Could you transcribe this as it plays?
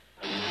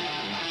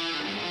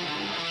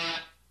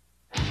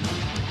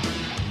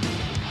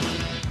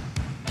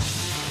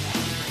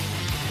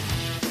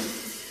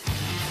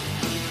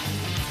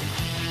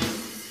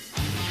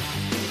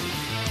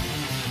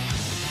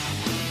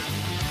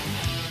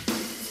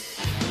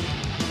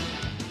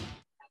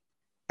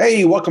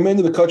Hey, welcome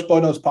into the Coach Bo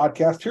Knows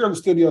podcast here on the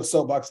Studio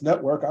Soapbox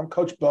Network. I'm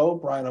Coach Bo,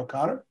 Brian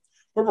O'Connor.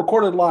 We're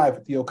recorded live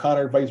at the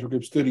O'Connor Advisory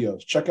Group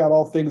studios. Check out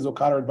all things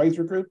O'Connor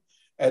Advisory Group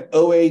at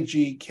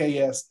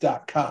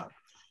oagks.com.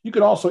 You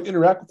can also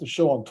interact with the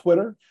show on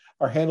Twitter.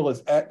 Our handle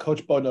is at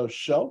Coach Bo Knows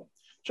Show.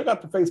 Check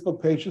out the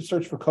Facebook page. Just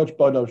search for Coach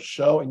Bo Knows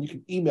Show, and you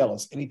can email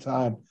us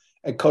anytime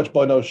at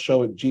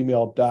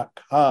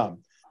coachboknowsshow@gmail.com.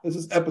 This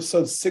is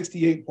episode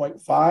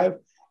 68.5.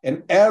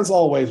 And as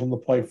always on the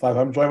point five,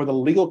 I'm joined with the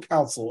legal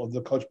counsel of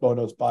the Coach Bo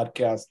Knows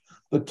podcast,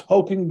 the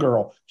token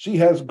girl. She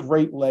has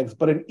great legs,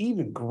 but an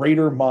even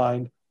greater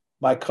mind.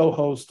 My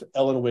co-host,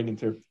 Ellen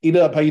Wigginton. Eat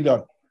up. How you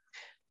doing?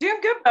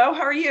 Doing good, Bo.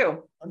 How are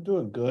you? I'm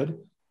doing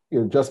good.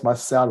 You adjust my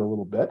sound a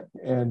little bit.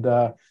 And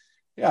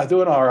yeah,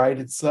 doing all right.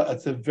 It's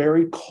a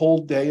very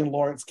cold day in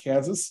Lawrence,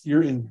 Kansas.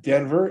 You're in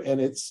Denver,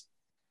 and it's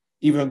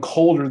even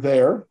colder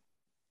there.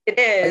 It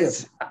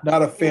is. I am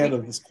not a fan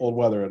of this cold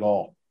weather at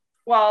all.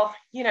 Well,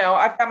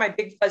 I've got my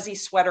big fuzzy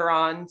sweater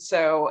on,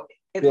 so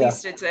at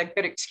least it's a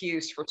good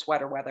excuse for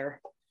sweater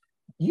weather.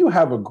 You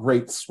have a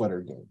great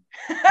sweater game.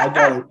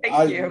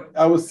 Thank you.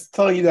 I was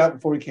telling you that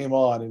before we came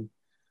on, and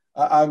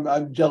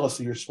I'm jealous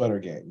of your sweater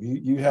game.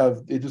 You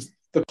have just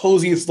the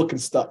coziest looking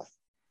stuff.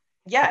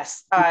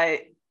 Yes,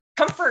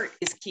 comfort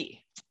is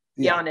key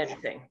beyond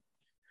anything.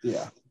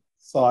 Yeah.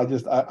 So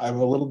I'm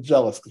a little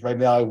jealous because right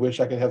now I wish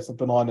I could have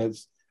something on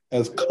as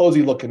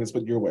cozy looking as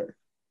what you're wearing.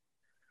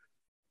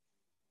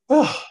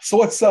 Oh,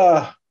 so it's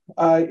one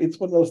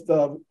of those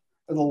a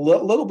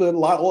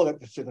lot. Well,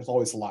 there's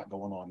always a lot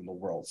going on in the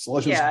world. So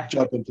let's just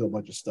jump into a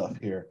bunch of stuff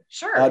here.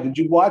 Sure. Did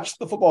you watch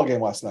the football game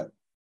last night?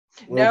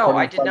 No,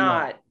 I did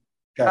not.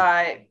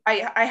 Okay.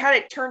 I had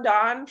it turned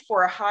on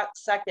for a hot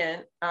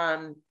second.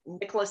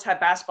 Nicholas had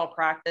basketball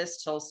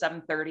practice till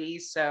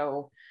 7:30,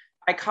 so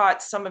I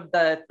caught some of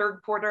the third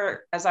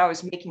quarter as I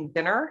was making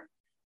dinner,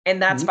 and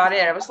that's about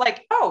it. I was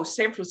like, oh,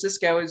 San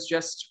Francisco is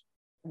just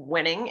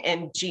winning,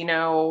 and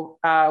Gino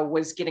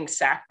was getting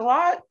sacked a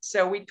lot,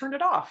 so we turned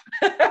it off.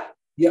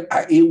 Yeah,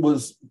 it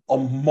was a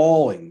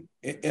mauling,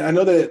 and I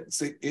know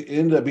that it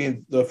ended up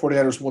being the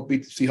 49ers will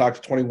beat the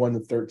Seahawks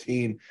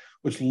 21-13,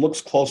 which looks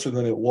closer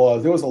than it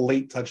was. There was a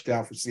late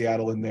touchdown for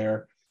Seattle in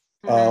there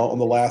on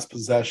the last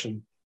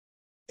possession.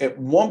 At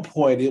one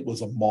point, it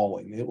was a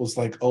mauling. It was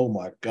like, oh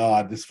my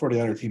God, this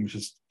 49er team is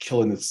just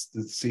killing the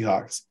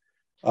Seahawks.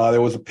 There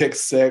was a pick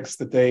six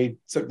that the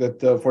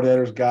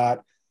 49ers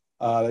got.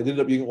 They ended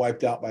up being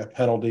wiped out by a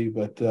penalty,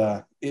 but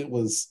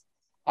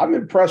I'm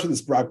impressed with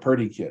this Brock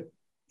Purdy kid.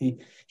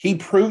 He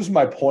proves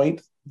my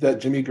point that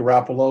Jimmy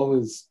Garoppolo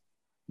is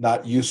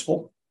not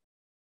useful.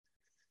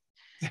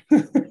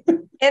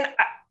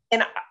 And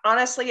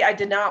honestly, I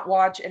did not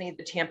watch any of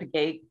the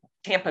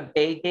Tampa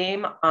Bay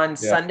game on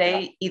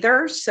Sunday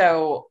either,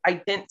 so I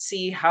didn't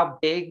see how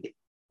big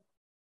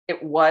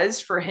it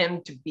was for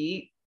him to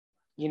beat,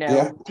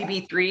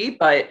 TB3,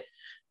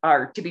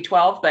 or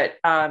TB12, but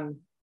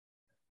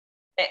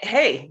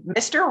hey,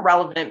 Mr.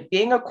 Irrelevant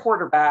being a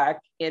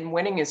quarterback and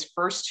winning his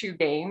first two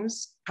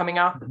games coming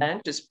off the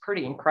bench is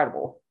pretty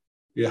incredible.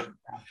 Yeah.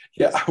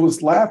 I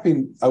was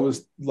laughing. I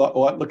was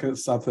looking at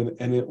something,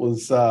 and it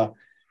was the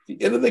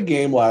end of the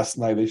game last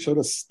night. They showed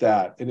a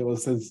stat, and it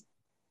says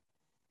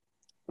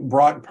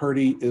Brock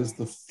Purdy is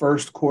the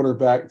first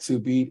quarterback to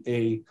beat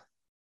a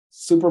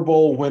Super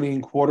Bowl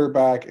winning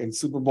quarterback and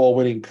Super Bowl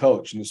winning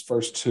coach in his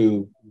first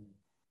two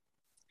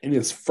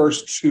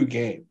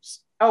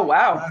games. Oh,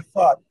 wow. And I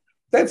thought,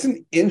 that's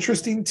an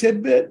interesting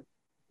tidbit,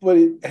 but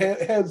it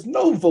has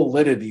no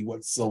validity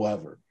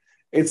whatsoever.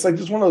 It's like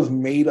just one of those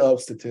made-up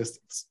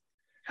statistics.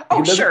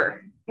 Oh,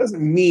 sure. It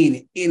doesn't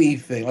mean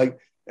anything. Like,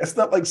 it's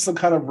not like some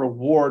kind of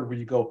reward where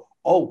you go,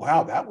 oh,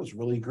 wow, that was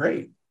really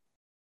great.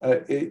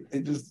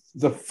 It just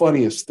the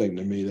funniest thing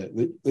to me that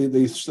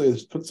they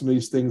put some of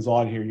these things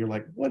on here. And you're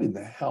like, what in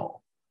the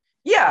hell?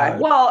 Yeah.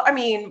 Well, I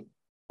mean,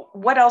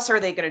 what else are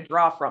they going to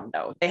draw from,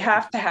 though? They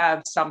have to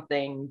have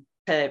something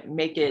to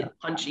make it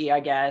punchy,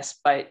 I guess.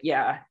 But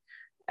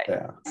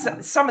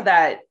some of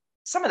that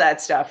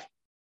stuff,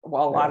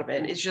 well, a lot of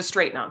it is just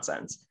straight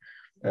nonsense.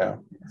 Yeah.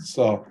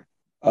 So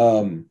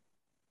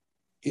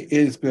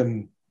it's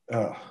been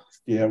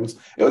it was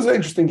an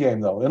interesting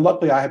game though, and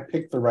luckily I had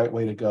picked the right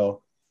way to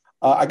go.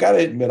 I got to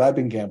admit, I've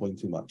been gambling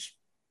too much.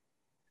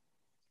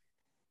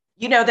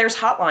 There's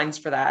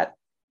hotlines for that.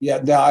 Yeah.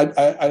 Now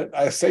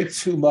I say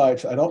too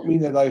much. I don't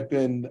mean that I've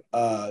been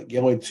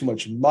gambling too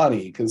much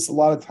money, because a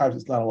lot of times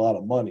it's not a lot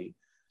of money.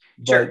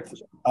 Sure.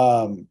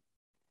 But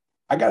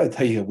I got to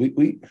tell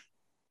you,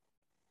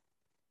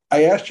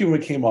 I asked you when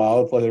we came on.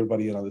 I'll let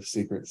everybody in on the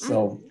secret.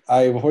 So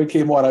before we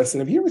came on, I said,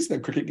 have you ever seen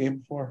a cricket game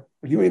before?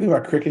 Do you know anything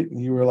about cricket?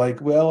 And you were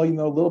like, well, a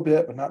little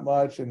bit, but not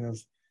much. And it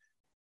was,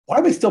 why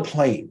are they still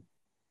playing?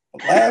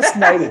 Last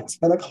night at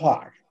 10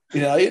 o'clock,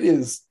 it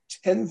is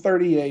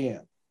 10:30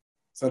 a.m.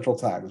 Central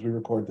Time as we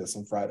record this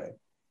on Friday.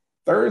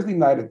 Thursday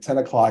night at 10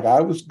 o'clock,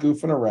 I was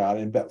goofing around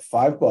and bet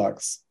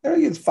 $5.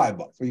 It's $5.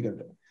 What are you going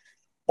to do?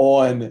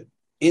 On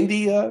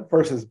India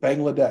versus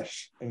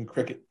Bangladesh in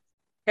cricket.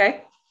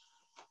 Okay.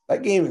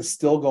 That game is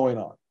still going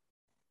on.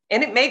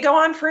 And it may go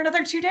on for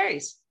another 2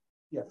 days.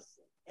 Yes.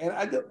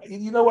 And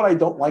you know what I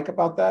don't like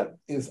about that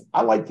is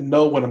I like to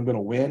know when I'm going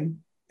to win,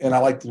 and I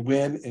like to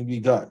win and be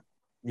done,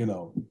 you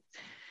know.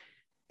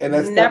 And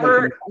that's not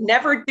making me.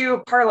 Never do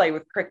a parlay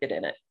with cricket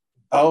in it.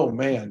 Oh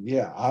man,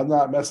 yeah, I'm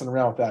not messing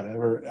around with that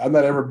ever. I'm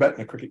not ever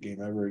betting a cricket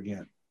game ever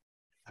again.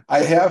 I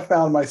have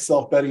found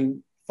myself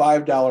betting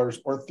 $5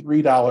 or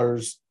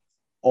 $3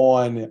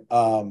 on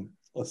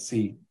let's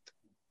see,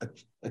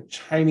 a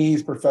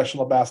Chinese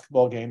professional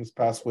basketball game this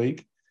past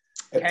week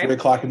at 3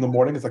 o'clock in the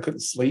morning because I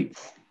couldn't sleep.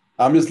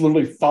 I'm just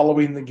literally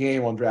following the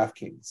game on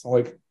DraftKings. I'm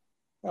like,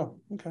 oh,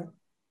 okay,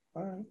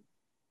 all right,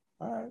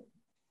 all right.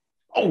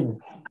 Oh,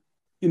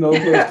 those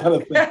kind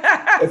of things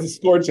as the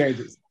score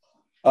changes.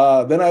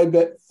 Then I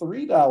bet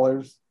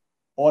 $3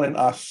 on an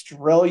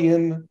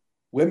Australian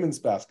women's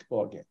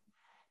basketball game.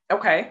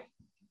 Okay.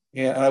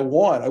 And I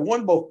won. I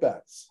won both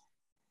bets.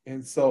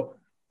 And so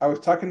I was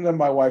talking to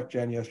my wife,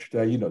 Jen,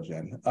 yesterday. You know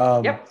Jen.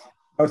 Yep.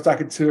 I was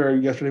talking to her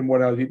yesterday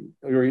morning.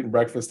 We were eating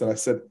breakfast, and I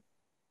said,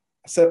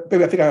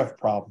 baby, I think I have a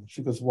problem.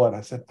 She goes, what?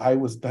 I said, I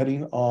was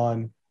betting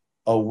on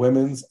a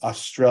women's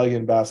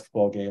Australian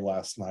basketball game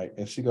last night.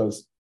 And she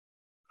goes,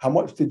 how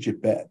much did you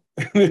bet?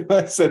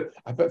 I said,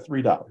 I bet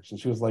 $3. And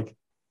she was like,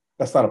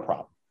 that's not a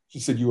problem. She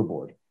said, you were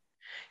bored.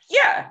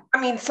 Yeah.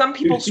 I mean, some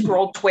people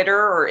scroll Twitter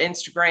or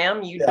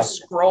Instagram. You just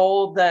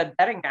scroll the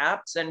betting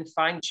apps and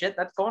find shit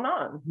that's going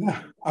on.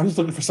 Yeah. I'm just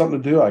looking for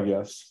something to do, I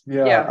guess.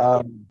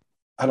 Yeah.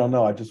 I don't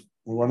know. I just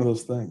one of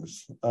those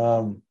things.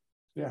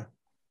 Yeah.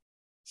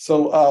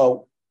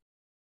 So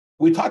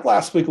we talked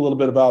last week a little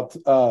bit about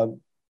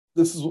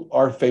this is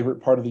our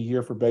favorite part of the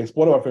year for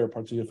baseball. One of our favorite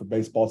parts of the year for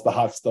baseball is the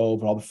hot stove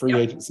and all the free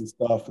agency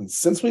stuff. And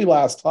since we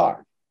last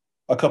talked,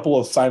 a couple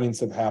of signings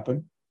have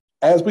happened.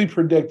 As we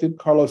predicted,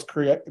 Carlos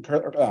Correa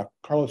signed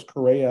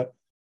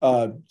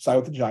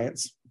with the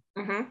Giants.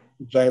 Mm-hmm.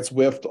 The Giants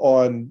whiffed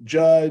on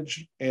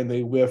Judge, and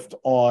they whiffed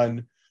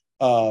on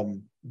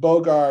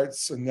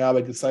Bogarts, and now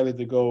they decided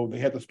to go. They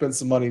had to spend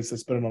some money, so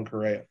spend it on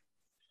Correa.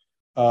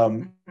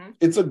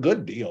 It's a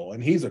good deal,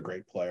 and he's a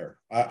great player.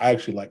 I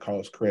actually like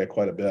Carlos Correa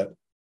quite a bit.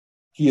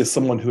 He is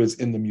someone who is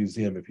in the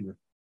museum if you're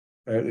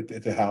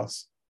at the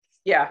house.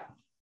 Yeah.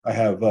 I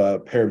have a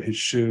pair of his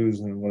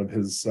shoes and one of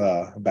his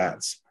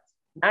bats.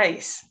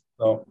 Nice.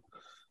 So,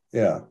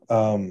 yeah.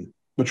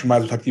 Which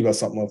reminds me, I'll talk to you about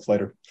something else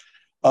later.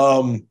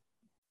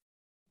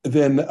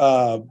 Then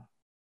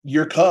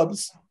your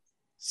Cubs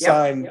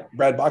signed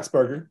Brad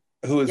Boxberger,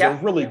 who is a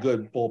really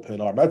good bullpen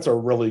arm. That's a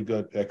really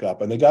good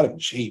pickup, and they got him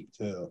cheap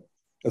too.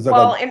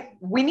 And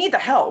we need the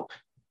help,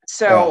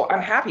 so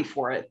I'm happy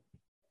for it.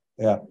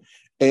 Yeah,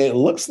 and it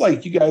looks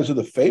like you guys are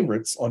the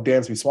favorites on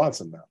Dansby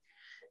Swanson now.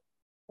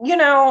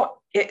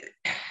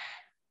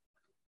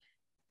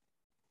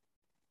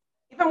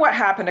 Even what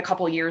happened a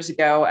couple of years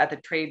ago at the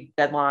trade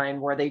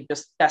deadline, where they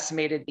just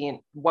decimated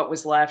what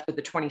was left of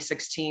the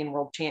 2016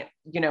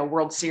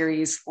 World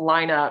Series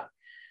lineup.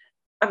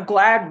 I'm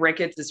glad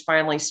Ricketts is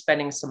finally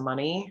spending some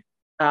money.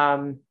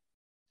 I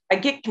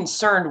get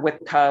concerned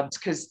with Cubs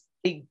because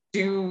they've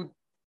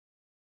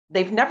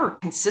never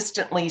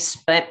consistently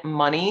spent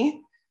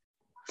money.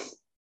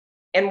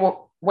 And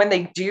when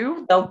they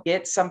do, they'll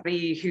get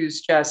somebody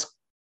who's just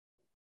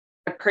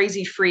a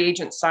crazy free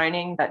agent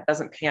signing that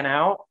doesn't pan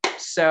out.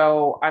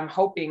 So I'm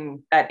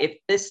hoping that if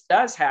this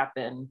does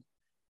happen,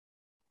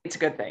 it's a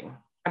good thing.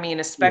 I mean,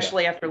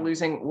 especially after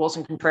losing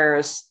Wilson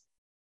Contreras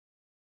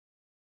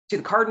to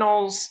the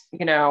Cardinals,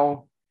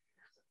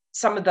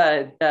 some of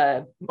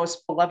the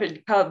most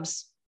beloved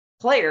Cubs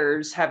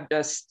players have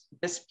just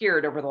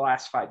disappeared over the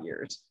last 5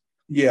 years.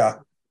 Yeah,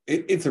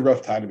 it's a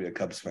rough time to be a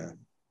Cubs fan.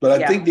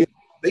 But I think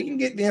they can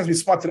get Dansby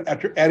Swanson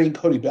after adding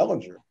Cody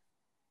Bellinger.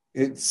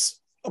 It's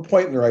a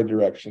point in the right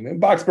direction.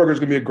 And Boxberger's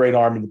going to be a great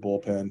arm in the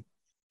bullpen.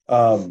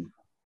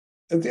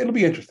 It'll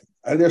be interesting.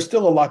 There's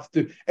still a lot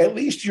to do. At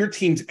least your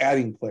team's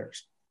adding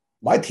players.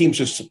 My team's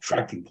just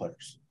subtracting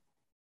players.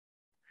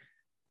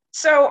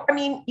 So, I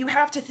mean, you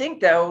have to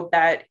think, though,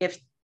 that if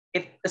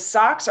the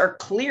Sox are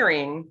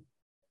clearing,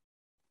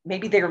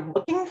 maybe they're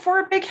looking for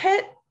a big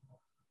hit?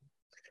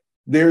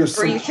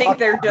 Or you think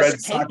they're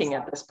just tanking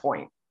at this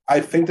point? I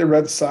think the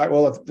Red Sox,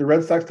 if the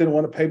Red Sox didn't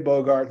want to pay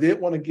Bogart, they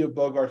didn't want to give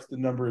Bogarts the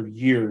number of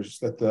years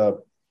that the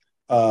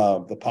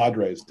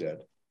Padres did.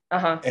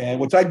 And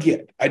which I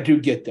do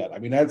get that. I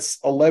mean, that's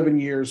 11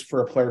 years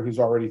for a player who's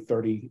already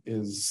 30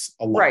 is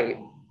a lot. Right.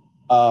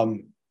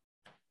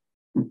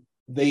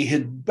 They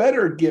had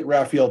better get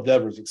Rafael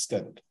Devers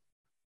extended,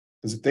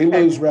 because if they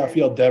lose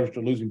Rafael Devers,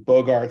 they're losing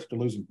Bogarts, they're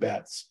losing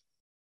Betts.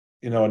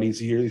 In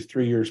these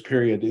 3 years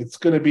period, it's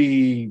going to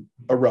be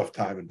a rough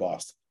time in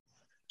Boston.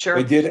 Sure.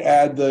 They did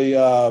add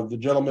the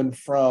gentleman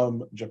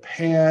from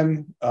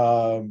Japan.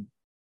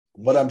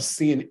 What I'm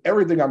seeing,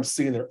 everything I'm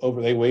seeing,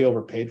 they way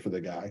overpaid for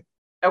the guy.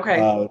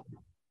 Okay. One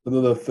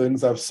of the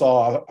things I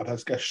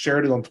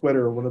shared it on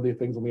Twitter. One of the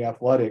things on The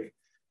Athletic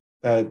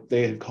that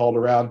they had called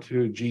around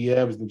to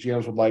GMs, and the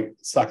GMs were like,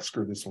 "Sox,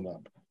 screw this one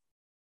up."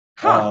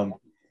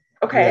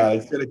 Okay. Yeah, they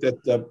said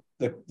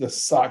that the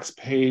Sox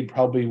paid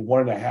probably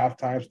 1.5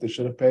 times what they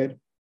should have paid.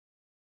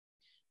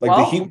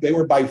 They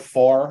were by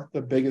far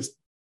the biggest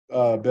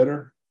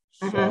bidder.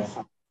 Mhm.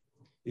 So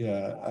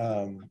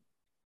yeah,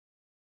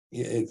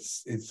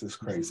 it's just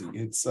crazy.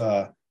 It's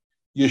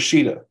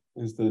Yoshida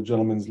is the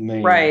gentleman's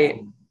name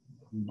Right.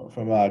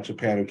 from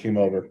Japan who came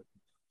over.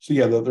 So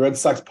yeah, the Red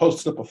Sox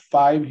posted up a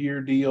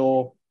 5-year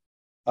deal,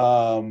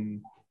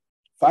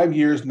 5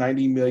 years,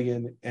 90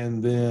 million,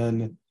 and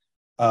then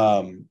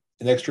an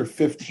extra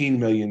 15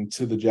 million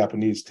to the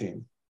Japanese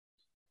team.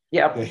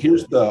 Yeah, Yep.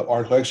 here's the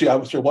article. Actually, I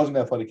was sure it wasn't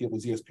Athletic; it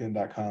was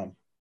ESPN.com.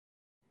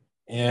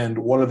 And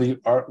one of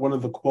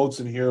the quotes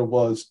in here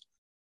was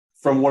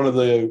from one of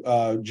the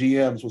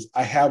GMs was,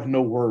 "I have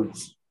no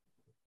words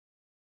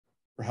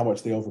for how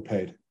much they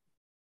overpaid."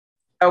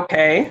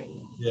 Okay.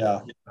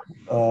 Yeah.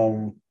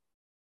 Um,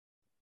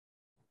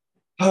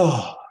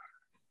 oh,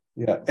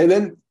 yeah. And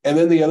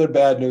then the other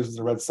bad news as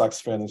a Red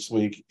Sox fan this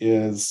week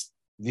is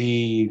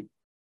the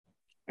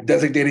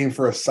designating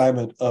for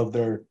assignment of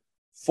their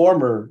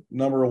former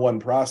number one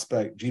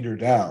prospect, Jeter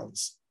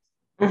Downs,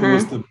 who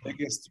was Mhm. the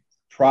biggest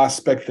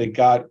prospect they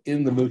got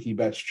in the Mookie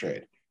Betts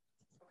trade.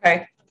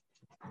 Okay.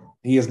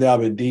 He has now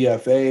been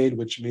DFA'd,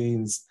 which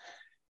means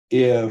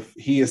if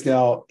he is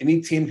now,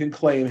 any team can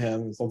claim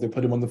him as long as they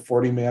put him on the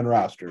 40-man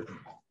roster.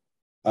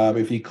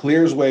 If he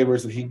clears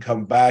waivers, then he can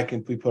come back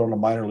and be put on a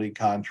minor league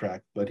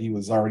contract. But he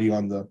was already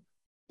on the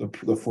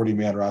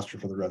 40-man roster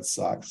for the Red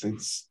Sox.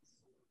 It's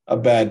a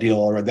bad deal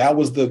already. That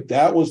was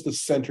the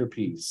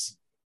centerpiece,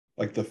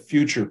 like the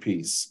future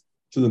piece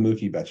to the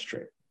Mookie Betts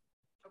trade.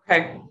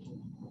 Okay.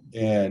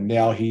 And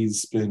now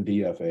he's been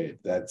DFA'd.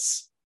 It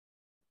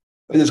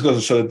just goes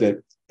to show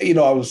that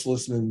I was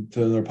listening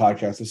to another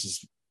podcast. This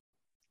is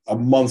a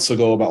months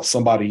ago about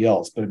somebody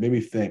else, but it made me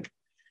think.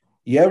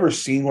 You ever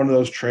seen one of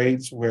those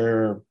trades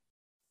where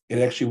it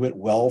actually went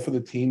well for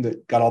the team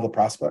that got all the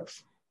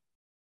prospects?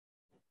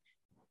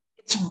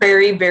 It's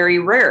very, very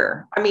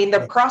rare. I mean, the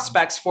Yeah.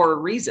 prospects for a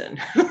reason.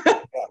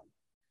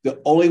 The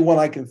only one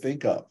I can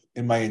think of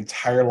in my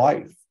entire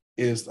life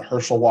is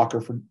Herschel Walker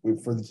to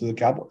the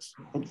Cowboys,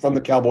 from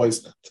the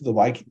Cowboys to the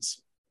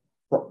Vikings,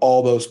 for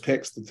all those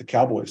picks that the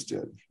Cowboys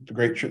did.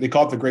 They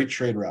call it the Great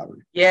Trade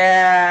Robbery.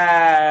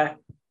 Yeah.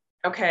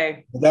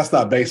 Okay. But that's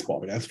not baseball,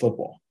 but that's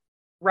football.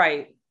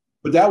 Right.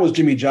 But that was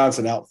Jimmy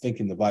Johnson out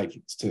thinking the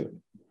Vikings too.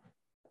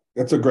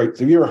 That's a great.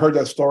 Have you ever heard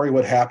that story?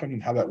 What happened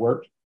and how that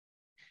worked?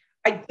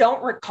 I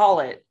don't recall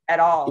it at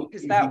all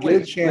because If you that get a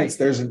was chance, like,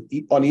 there's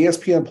on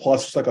ESPN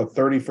Plus. It's like a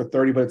 30 for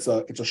 30, but it's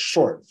a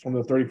short. It's one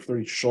of the 30 for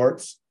 30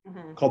 shorts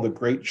called the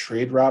Great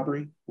Trade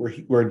Robbery,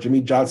 where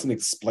Jimmy Johnson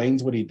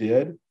explains what he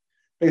did.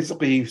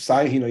 Basically, he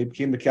signed. He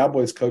became the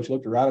Cowboys coach. He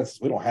looked around and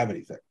says, "We don't have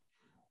anything.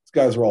 These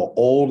guys are all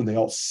old and they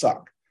all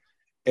suck."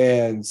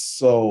 And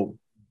so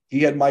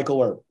he had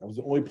Michael Irvin. That was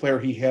the only player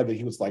he had that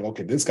he was like,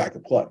 "Okay, this guy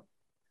can play."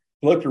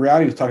 He looked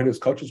around. He was talking to his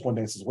coaches one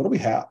day and says, "What do we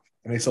have?"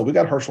 And they said, "We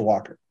got Herschel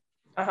Walker."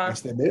 uh-huh. And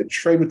so they made a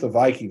trade with the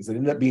Vikings. It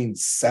ended up being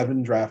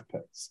 7 draft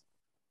picks.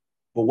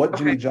 But what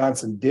Okay. Jimmy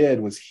Johnson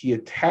did was he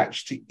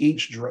attached to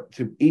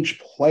each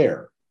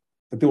player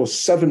that there was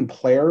 7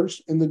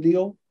 players in the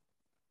deal,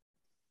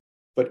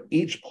 but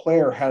each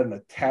player had an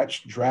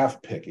attached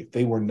draft pick. If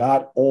they were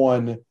not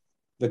on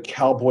the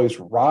Cowboys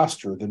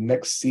roster the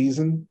next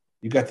season,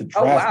 you got the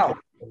Oh, draft pick wow.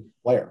 of the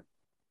player.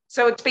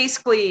 So it's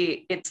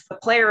the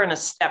player in a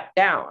step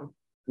down.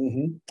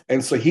 Mm-hmm.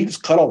 And so he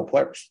just cut all the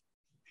players.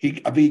 I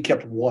think he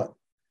kept 1.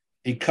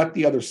 He cut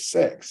the other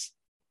 6,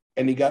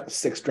 and he got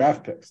 6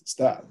 draft picks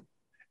instead.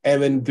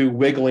 And then through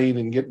wiggling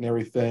and getting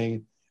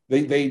everything,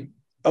 they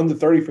on the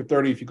 30 for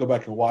 30, if you go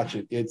back and watch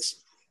it,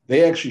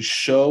 they actually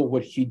show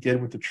what he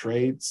did with the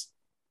trades.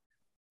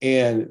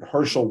 And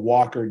Herschel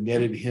Walker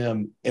netted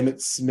him Emmitt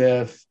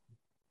Smith.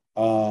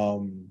 They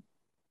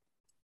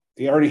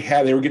were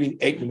getting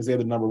Aikman because they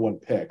had the number 1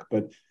 pick,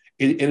 but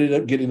it ended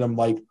up getting them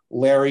like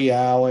Larry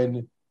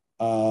Allen,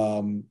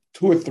 2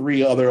 or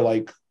 3 other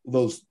like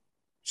those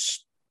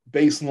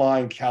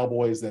baseline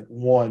Cowboys that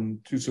won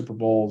 2 Super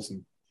Bowls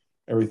and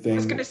I was going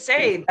everything. to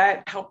say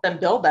that helped them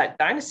build that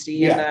dynasty.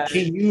 Yeah,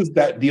 he used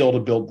that deal to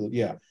build but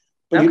you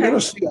Okay. never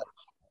see that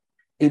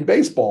in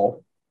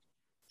baseball.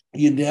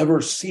 You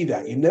never see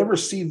that. You never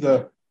see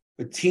the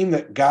team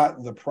that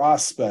got the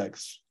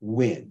prospects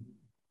win.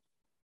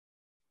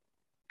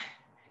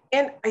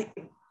 And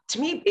to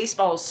me,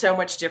 baseball is so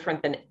much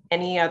different than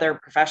any other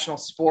professional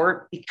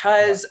sport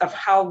because of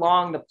how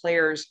long the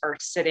players are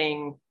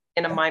sitting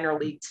in a minor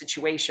league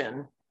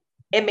situation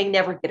and may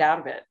never get out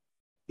of it.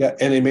 Yeah,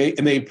 and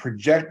they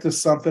project to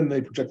something.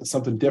 They project to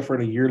something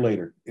different a year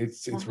later.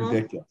 It's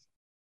ridiculous.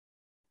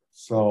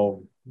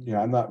 So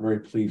yeah, I'm not very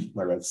pleased with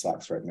my Red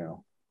Sox right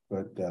now.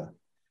 But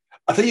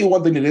I'll tell you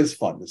one thing that is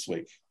fun this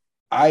week.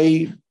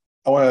 I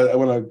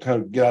want to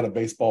kind of get out of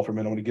baseball for a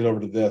minute. I want to get over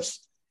to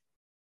this.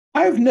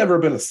 I've never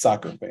been a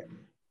soccer fan.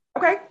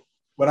 Okay.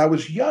 When I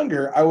was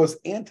younger, I was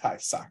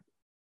anti-soccer.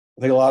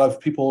 I think a lot of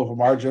people from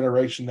our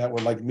generation that were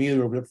like me,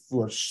 who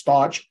were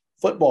staunch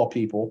football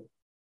people,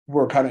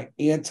 were kind of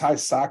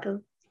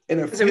anti-soccer.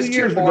 And a Because it few was too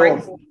years boring.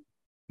 ago,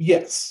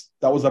 yes,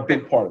 that was a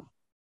big part of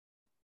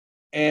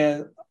it.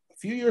 And a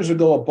few years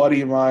ago, a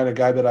buddy of mine, a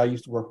guy that I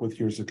used to work with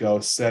years ago,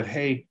 said,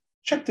 "Hey,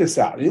 check this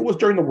out. It was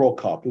during the World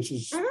Cup. This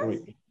is Mhm.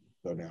 wait,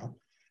 so now.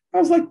 I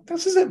was like,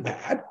 this isn't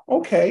bad.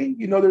 Okay.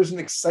 There's an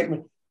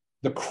excitement.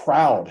 The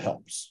crowd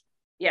helps.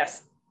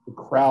 Yes. The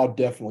crowd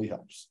definitely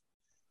helps.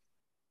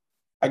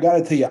 I got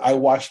to tell you, I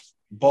watched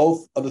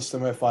both of the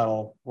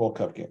semifinal World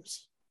Cup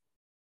games,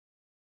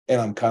 and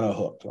I'm kind of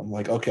hooked. I'm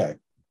like, okay.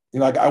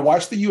 Like I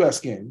watched the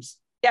U.S. games.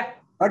 Yeah.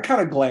 I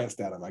kind of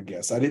glanced at them, I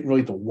guess. I didn't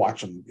really have to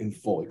watch them in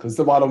fully because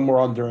a lot of them were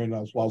on during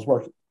while I was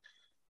working.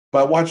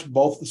 But I watched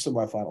both the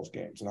semifinals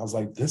games, and I was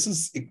like,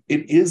 it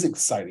is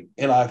exciting.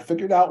 And I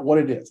figured out what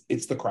it is.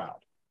 It's the crowd.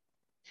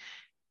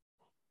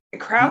 The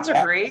crowds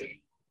are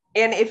great.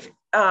 And if,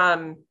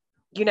 I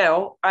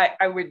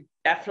would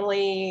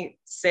definitely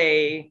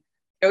say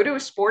go to a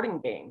sporting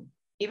game.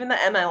 Even the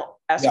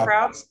MLS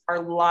crowds are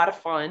a lot of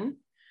fun.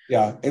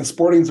 Yeah. And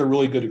sporting's a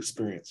really good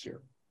experience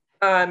here.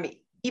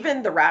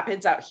 Even the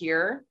Rapids out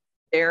here,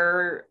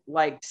 they're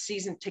like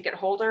season ticket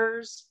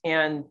holders,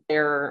 and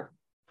their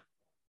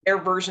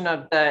version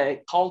of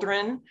the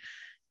Cauldron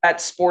that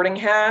Sporting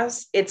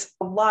has. It's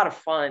a lot of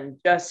fun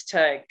just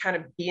to kind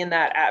of be in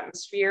that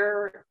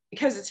atmosphere,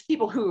 because it's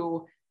people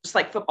who, just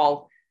like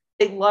football,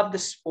 they love the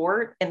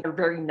sport and they're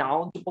very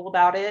knowledgeable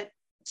about it.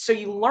 So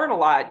you learn a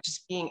lot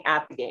just being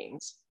at the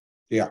games.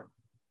 Yeah.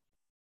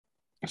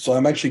 So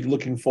I'm actually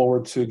looking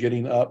forward to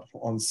getting up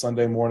on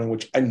Sunday morning,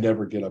 which I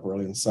never get up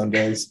early on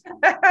Sundays,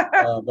 but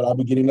I'll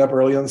be getting up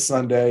early on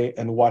Sunday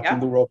and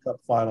watching the World Cup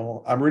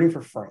final. I'm rooting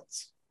for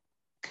France.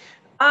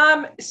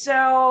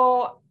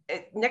 So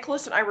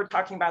Nicholas and I were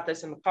talking about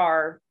this in the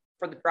car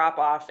for the drop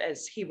off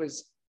as he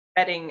was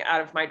betting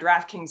out of my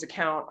DraftKings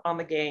account on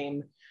the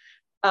game,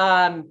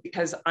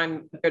 because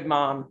I'm a good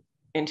mom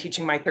and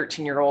teaching my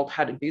 13-year-old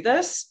how to do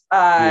this.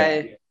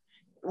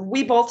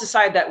 We both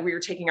decided that we were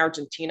taking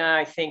Argentina.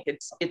 I think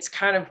it's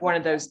kind of one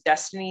of those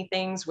destiny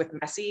things with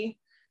Messi.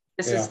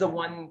 This is the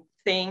one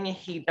thing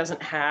he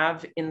doesn't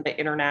have in the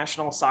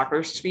international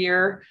soccer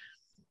sphere.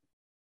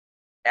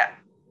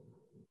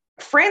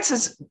 France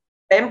has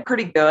been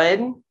pretty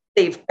good.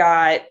 They've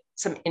got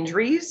some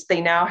injuries.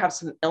 They now have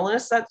some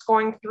illness that's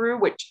going through,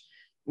 which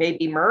may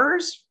be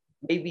MERS,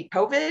 maybe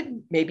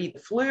COVID, maybe the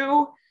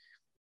flu.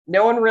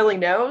 No one really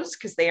knows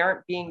because they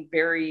aren't being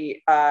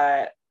very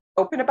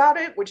open about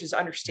it, which is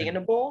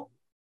understandable.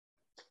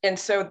 And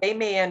so they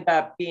may end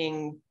up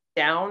being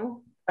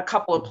down a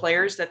couple of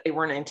players that they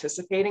weren't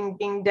anticipating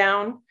being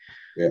down.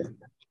 Yeah.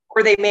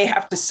 Or they may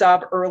have to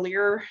sub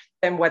earlier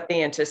than what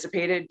they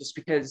anticipated just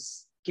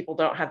because people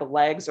don't have the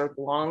legs or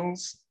the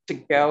lungs to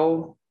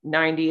go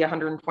 90,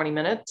 120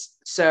 minutes.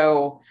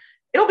 So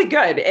it'll be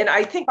good. And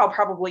I think I'll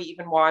probably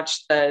even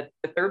watch the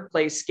third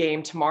place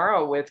game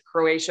tomorrow with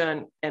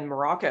Croatia and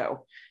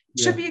Morocco.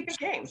 It should be a good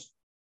game.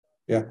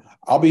 Yeah.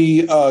 I'll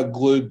be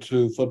glued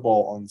to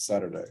football on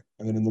Saturday.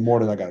 And then in the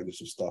morning, I got to do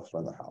some stuff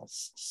around the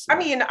house. So. I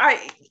mean,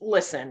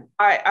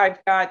 I've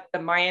got the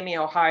Miami,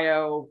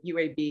 Ohio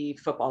UAB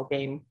football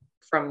game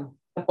from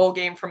the bowl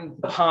game from the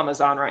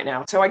Bahamas on right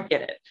now. So I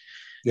get it.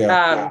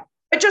 Yeah.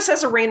 But just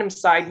as a random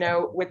side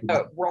note with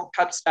the World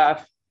Cup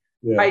stuff,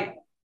 I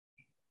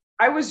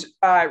was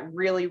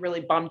really,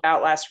 really bummed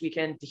out last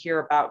weekend to hear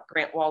about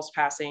Grant Wall's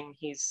passing.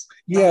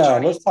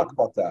 Let's talk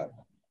about that.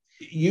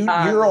 You're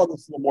on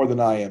this a little more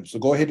than I am, so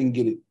go ahead and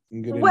get it.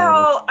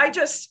 Well,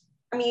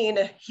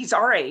 he's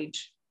our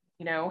age.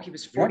 He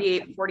was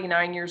 48,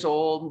 49 years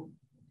old,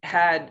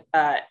 had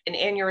an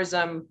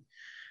aneurysm,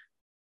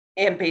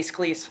 and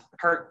basically his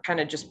heart kind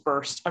of just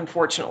burst,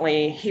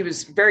 unfortunately. He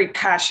was very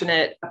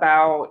passionate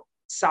about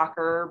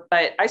soccer,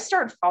 but I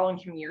started following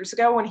him years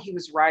ago when he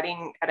was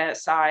writing at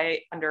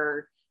SI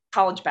under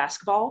college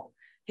basketball.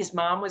 His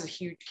mom was a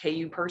huge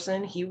KU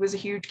person. He was a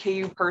huge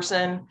KU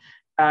person.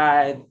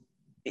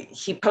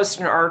 He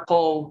posted an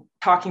article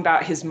talking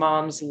about his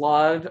mom's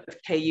love of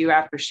KU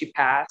after she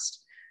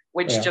passed,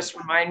 which just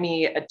reminded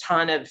me a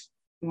ton of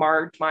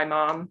Marge, my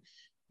mom.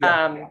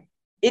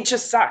 It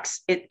just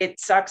sucks. It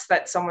sucks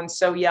that someone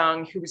so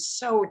young who was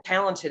so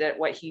talented at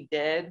what he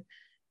did,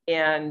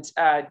 and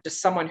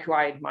just someone who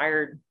I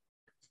admired,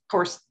 of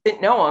course,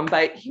 didn't know him,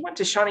 but he went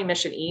to Shawnee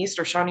Mission East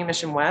or Shawnee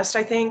Mission West,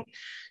 I think.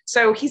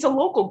 So he's a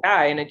local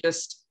guy, and I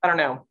don't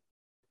know.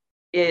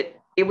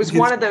 It was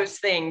one of those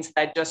things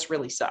that just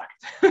really sucked.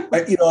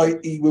 When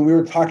we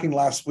were talking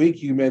last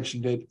week, you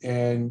mentioned it,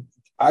 and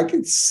I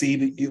could see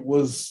that it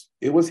was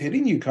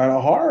hitting you kind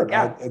of hard.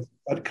 Yeah.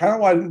 I kind of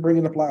why I didn't bring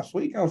it up last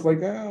week. I was like,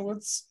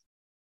 let's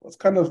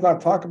kind of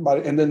not talk about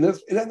it. And then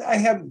I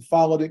haven't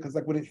followed it because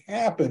when it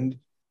happened,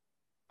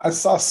 I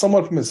saw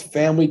someone from his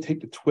family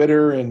take to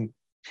Twitter and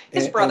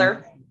his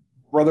brother,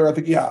 I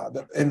think,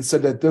 and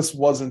said that this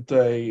wasn't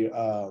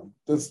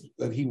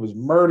that he was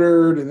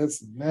murdered and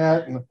this and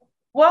that. And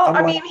well,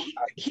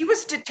 he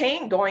was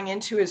detained going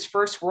into his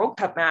first World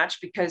Cup match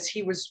because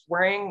he was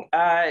wearing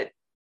a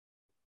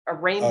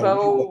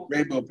rainbow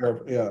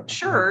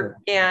shirt,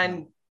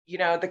 and the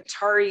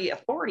Qatari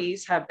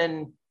authorities have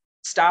been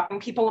stopping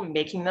people and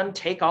making them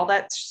take all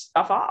that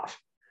stuff off.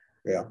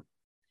 Yeah.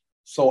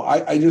 So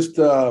I just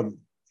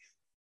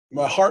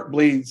my heart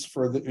bleeds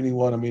for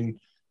anyone.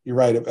 You're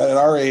right. At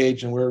our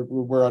age, and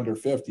we're under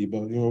 50,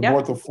 but Yep.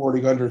 north of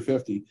 40, under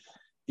 50,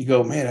 you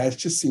go, man, that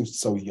just seems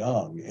so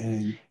young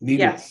and needed.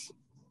 Yeah.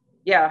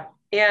 Yeah.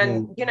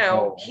 And,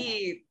 Oh,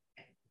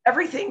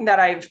 everything that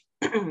I've,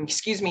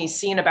 excuse me,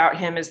 seen about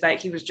him is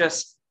that he was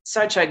just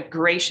such a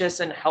gracious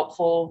and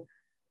helpful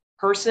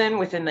person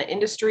within the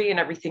industry and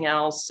everything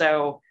else.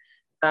 So,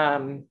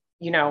 I'm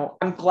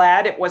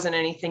glad it wasn't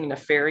anything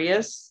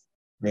nefarious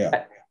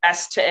yeah.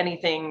 as to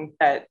anything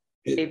that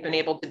It, they've been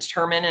able to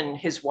determine. And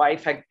his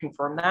wife had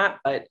confirmed that.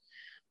 But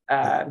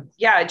yeah.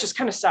 yeah, it just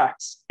kind of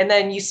sucks. And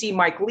then you see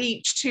Mike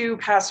Leach too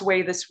pass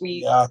away this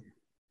week. Yeah.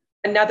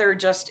 Another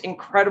just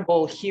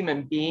incredible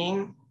human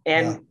being, Yeah.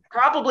 and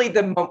probably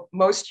the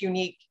most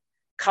unique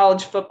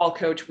college football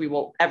coach we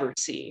will ever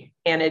see.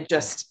 And it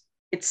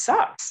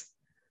sucks.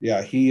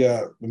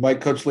 Yeah.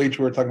 Mike Coach Leach,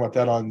 we were talking about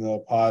that on the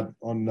pod,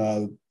 on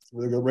the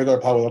regular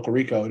pod with Uncle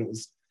Rico. And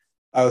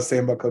I was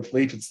saying about Coach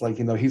Leach, it's like,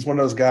 he's one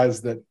of those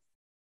guys that,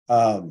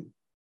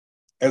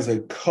 as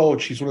a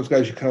coach, he's one of those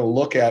guys you kind of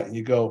look at and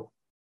you go,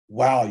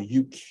 wow,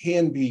 you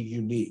can be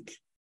unique.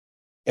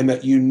 And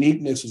that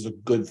uniqueness is a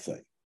good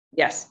thing.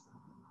 Yes.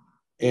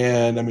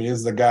 And I mean, this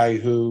is a guy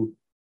who,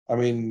 I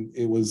mean,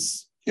 it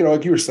was,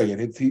 like you were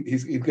saying,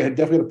 he's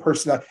definitely a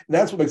personality. And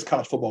that's what makes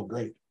college football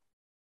great.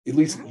 At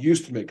least it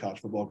used to make college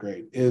football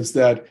great, is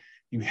that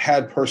you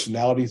had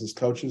personalities as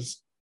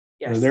coaches.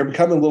 Yes. They're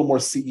becoming a little more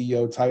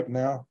CEO type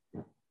now.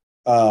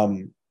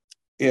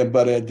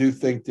 But I do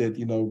think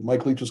that,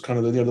 Mike Leach was kind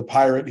of the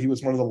pirate. He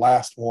was one of the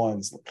last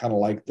ones kind of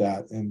like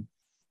that. And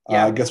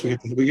Yeah. I guess we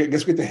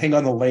get to hang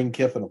on the Lane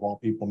Kiffin of all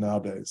people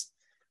nowadays.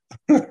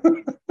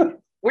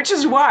 Which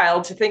is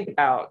wild to think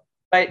about.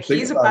 But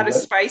he's about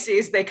as spicy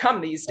as they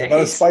come these days. About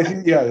as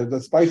spicy, yeah, the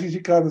spiciest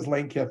you come is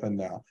Lane Kiffin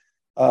now.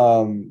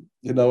 And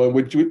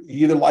which you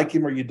either like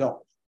him or you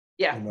don't.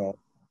 Yeah.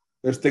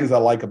 There's things I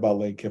like about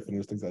Lane Kiffin.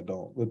 There's things I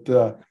don't.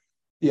 But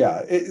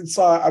yeah, it's.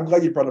 I'm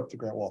glad you brought up the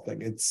Grant Wall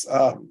thing. It's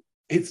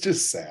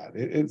just sad.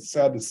 It's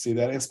sad to see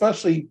that,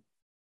 especially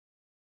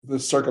the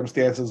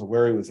circumstances of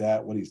where he was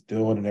at, what he's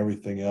doing, and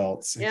everything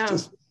else. It's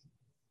just.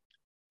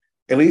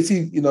 At least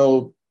he,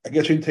 I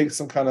guess you can take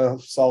some kind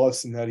of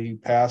solace in that he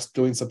passed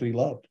doing something he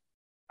loved.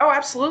 Oh,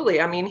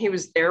 absolutely. I mean, he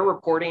was there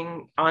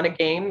reporting on a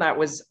game that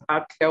was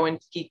about to go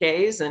into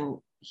PKs, and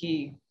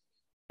he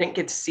didn't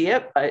get to see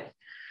it. But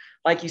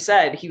like you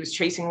said, he was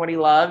chasing what he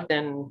loved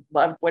and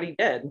loved what he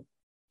did.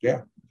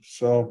 Yeah.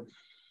 So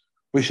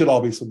we should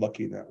all be so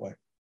lucky in that way.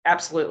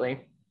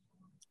 Absolutely.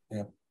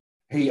 Yeah.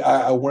 Hey,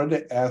 I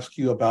wanted to ask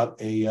you about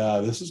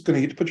this is going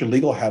to get to put your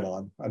legal hat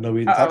on. I know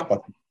we didn't talk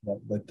about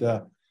that,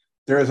 but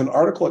there is an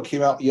article that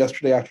came out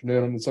yesterday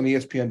afternoon, and it's on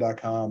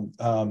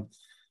ESPN.com,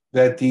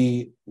 that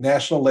the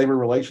National Labor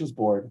Relations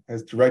Board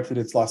has directed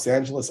its Los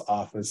Angeles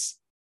office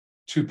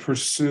to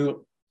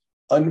pursue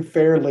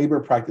unfair labor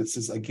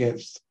practices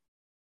against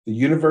the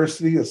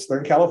University of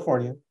Southern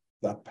California,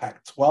 the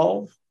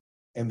Pac-12,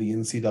 and the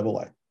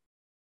NCAA.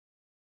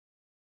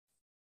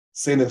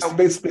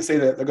 Basically say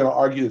that they're going to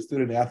argue that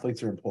student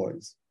athletes are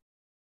employees.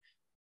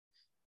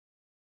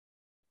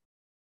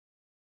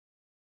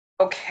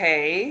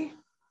 Okay.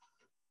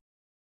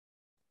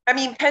 I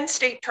mean, Penn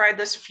State tried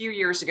this a few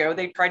years ago.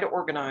 They tried to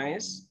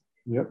organize.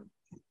 Yep.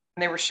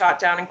 And they were shot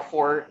down in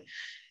court.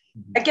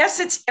 I guess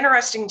it's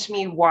interesting to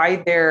me why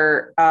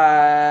they're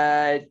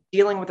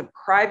dealing with a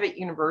private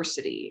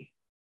university.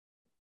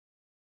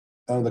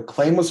 The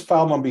claim was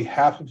filed on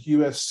behalf of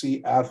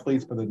USC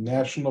athletes by the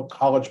National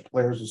College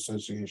Players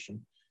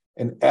Association,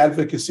 an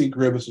advocacy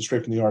group, this is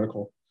straight from the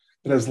article,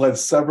 that has led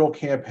several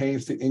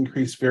campaigns to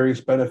increase various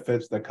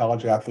benefits that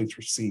college athletes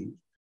receive.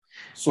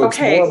 So it's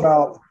more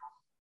about,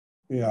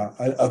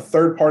 a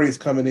third party is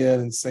coming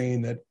in and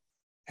saying that,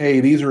 hey,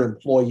 these are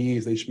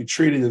employees, they should be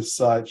treated as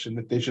such, and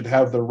that they should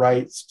have the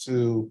rights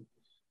to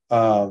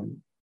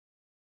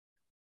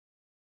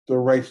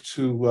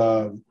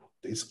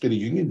basically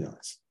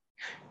unionize.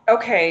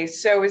 Okay,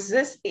 so is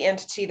this the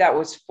entity that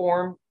was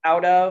formed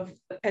out of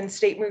the Penn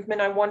State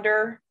movement, I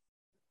wonder?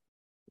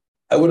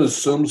 I would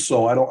assume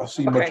so. I don't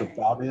see much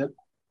about it.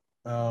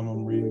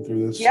 I'm reading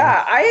through this.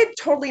 Yeah, I had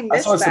totally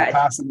missed that. I saw some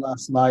passing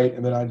last night,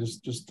 and then it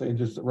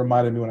just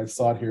reminded me when I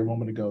saw it here a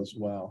moment ago as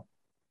well.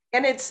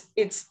 And it's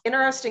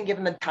interesting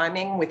given the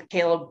timing with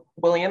Caleb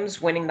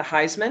Williams winning the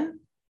Heisman.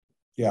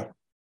 Yeah.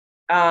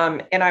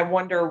 And I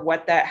wonder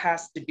what that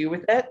has to do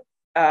with it.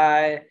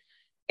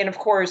 And of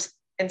course,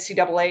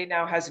 NCAA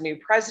now has a new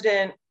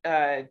president.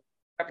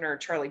 Governor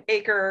Charlie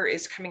Baker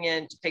is coming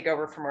in to take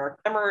over from Mark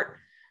Emmert.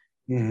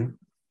 Mm-hmm.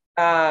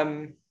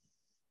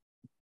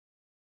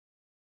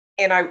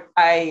 And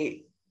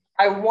I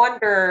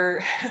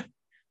wonder,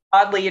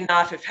 oddly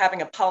enough, if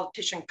having a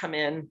politician come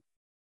in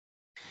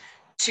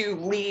to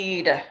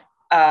lead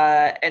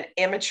an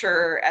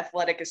amateur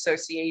athletic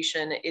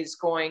association is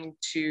going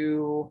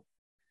to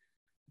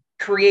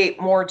create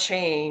more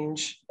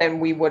change than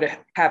we would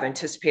have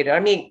anticipated. I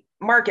mean,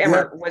 Mark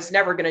Emmert was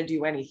never going to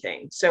do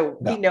anything. So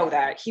we know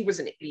that. He was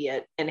an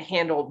idiot and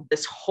handled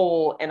this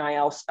whole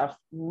NIL stuff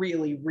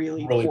really,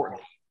 really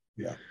poorly.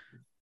 Yeah.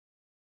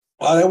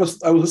 I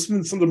was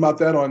listening to something about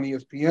that on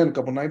ESPN a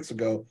couple nights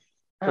ago.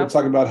 They're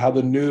talking about how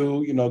the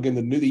new, again,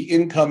 the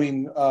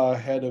incoming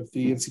head of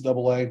the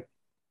NCAA,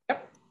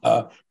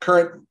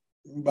 current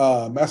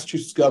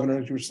Massachusetts governor,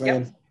 as you were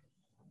saying. Yep.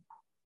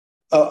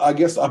 I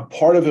guess a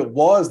part of it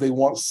was they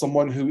want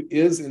someone who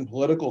is in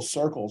political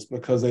circles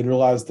because they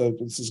realize that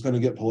this is going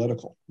to get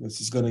political. This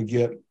is going to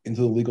get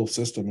into the legal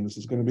system, and this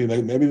is going to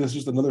be maybe this is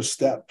just another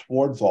step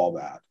towards all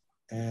that.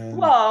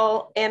 And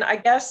I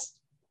guess,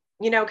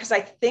 because I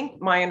think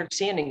my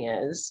understanding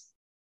is,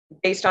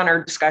 based on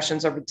our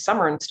discussions over the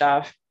summer and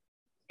stuff,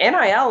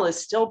 NIL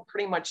is still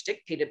pretty much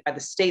dictated by the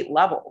state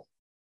level.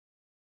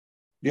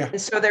 Yeah.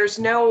 And so there's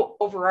no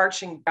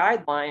overarching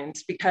guidelines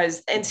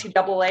because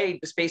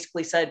NCAA just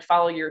basically said,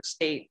 follow your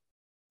state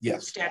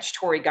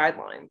statutory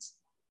guidelines.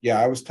 Yeah.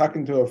 I was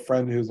talking to a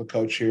friend who's a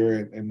coach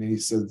here, and he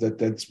said that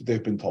that's what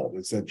they've been told.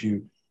 It's that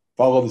you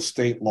follow the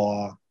state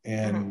law,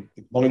 and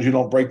as long as you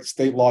don't break the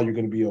state law, you're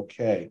going to be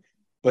okay.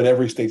 But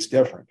every state's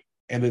different.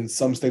 And in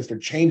some states, they're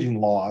changing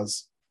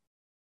laws.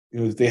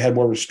 They had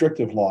more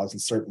restrictive laws in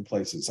certain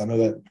places. I know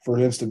that, for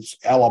instance,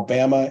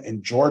 Alabama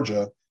and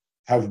Georgia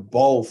have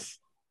both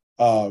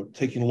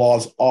taking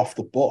laws off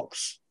the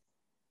books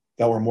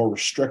that were more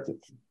restrictive.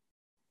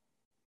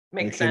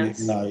 Makes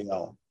sense.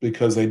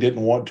 Because they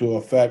didn't want to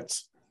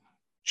affect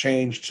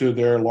change to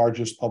their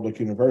largest public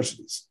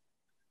universities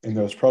in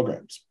those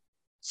programs.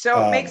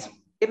 So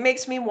it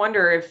makes me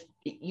wonder if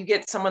you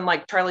get someone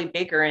like Charlie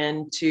Baker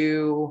in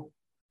to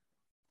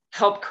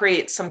help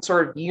create some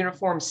sort of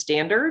uniform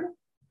standard,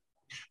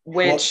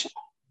 which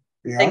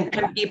then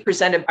can be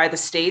presented by the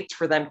states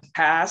for them to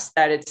pass,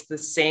 that it's the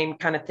same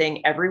kind of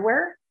thing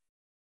everywhere.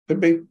 Could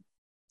be.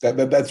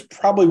 That's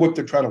probably what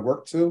they're trying to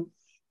work to.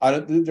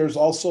 There's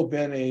also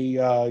been a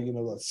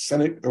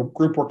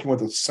group working with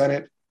the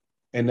Senate,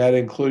 and that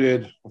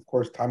included, of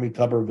course, Tommy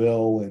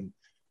Tuberville and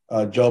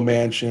Joe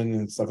Manchin.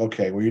 And it's like,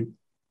 okay, well,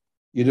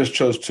 you just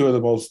chose two of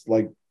the most,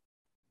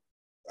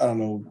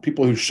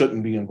 people who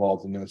shouldn't be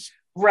involved in this.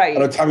 Right. I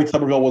know Tommy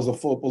Tuberville was a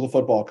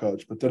football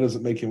coach, but that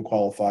doesn't make him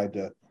qualified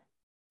to.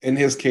 In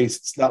his case,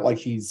 it's not like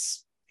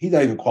he's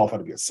not even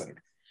qualified to be a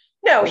senator.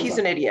 No, he's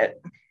an idiot.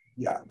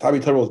 Yeah, Tommy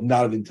Tuberville is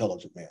not an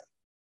intelligent man.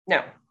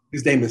 No.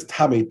 His name is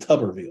Tommy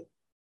Tuberville.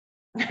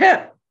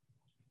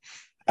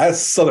 That's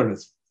Southern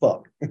as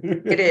fuck.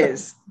 It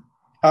is.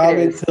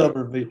 Tommy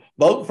Tuberville.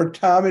 Vote for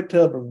Tommy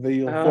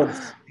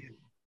Tuberville.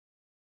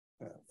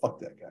 Fuck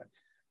that guy.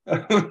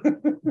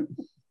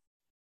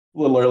 A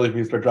little early for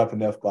me to start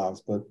dropping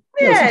F-bombs, but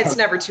it's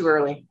never too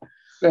early.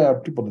 Yeah,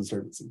 people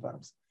deserve it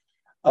sometimes.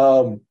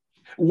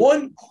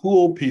 One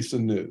cool piece of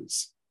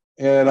news,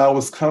 and I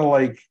was kind of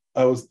like,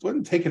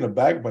 wasn't taken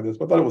aback by this,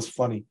 but I thought it was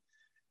funny.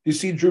 You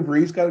see Drew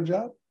Brees got a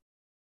job?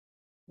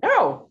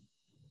 No.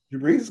 Drew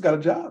Brees has got a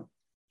job.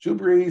 Drew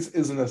Brees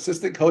is an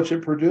assistant coach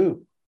at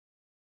Purdue.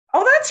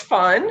 Oh, that's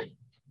fun.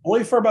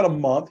 Only for about a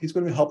month. He's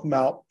going to help him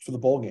out for the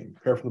bowl game,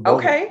 prepare for the bowl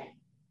game. Okay.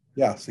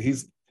 Yeah, so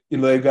he's,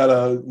 they've got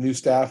a new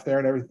staff there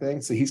and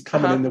everything. So he's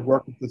coming in to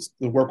work with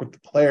the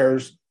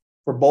players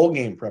for bowl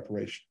game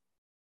preparation.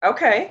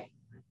 Okay.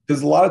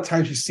 Because a lot of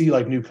times you see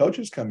new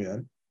coaches come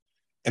in,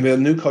 and the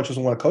new coach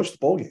doesn't want to coach the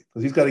bowl game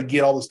because he's got to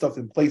get all the stuff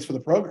in place for the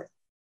program.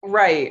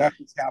 Right. That's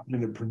what's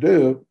happening at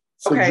Purdue.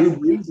 So Drew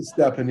Brees is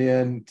stepping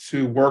in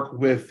to work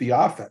with the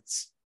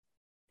offense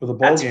for the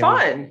bowl game.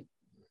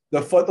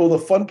 That's fun.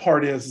 The fun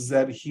part is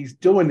that he's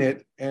doing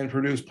it, and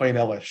Purdue's playing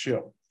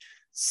LSU.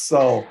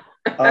 So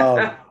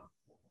a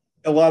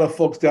lot of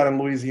folks down in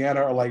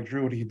Louisiana are like,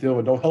 Drew, what are you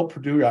doing? Don't help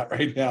Purdue out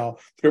right now.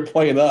 They're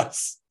playing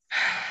us.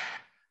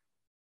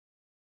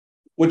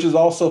 Which is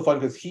also fun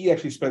because he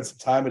actually spent some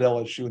time at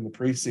LSU in the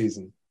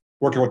preseason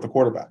working with the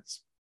quarterbacks.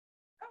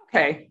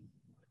 Okay.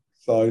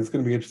 So it's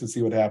going to be interesting to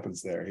see what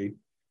happens there.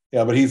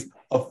 But he's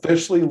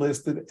officially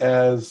listed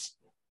as,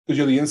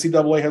 because the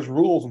NCAA has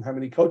rules on how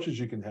many coaches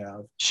you can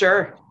have.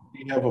 Sure.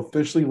 They have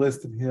officially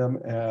listed him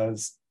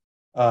as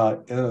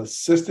an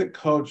assistant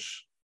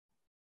coach.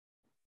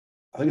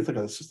 I think it's like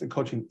an assistant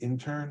coaching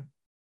intern.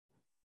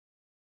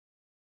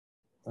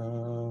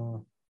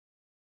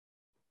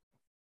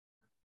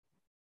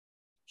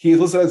 He is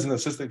listed as an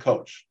assistant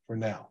coach for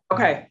now.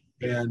 Okay.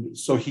 And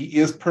so he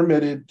is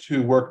permitted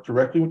to work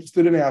directly with the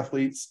student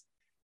athletes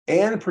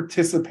and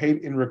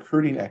participate in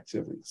recruiting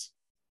activities.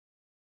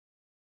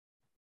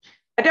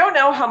 I don't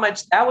know how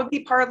much that would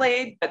be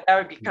parlayed, but that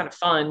would be kind of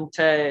fun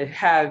to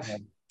have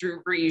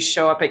Drew Brees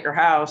show up at your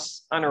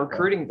house on a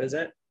recruiting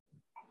visit.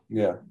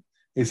 Yeah.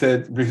 He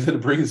said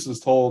Brees was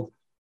told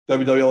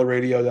WWL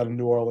radio down in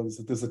New Orleans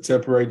that this is a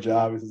temporary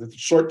job. He says it's a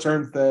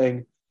short-term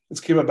thing. This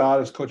came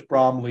about as Coach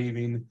Brom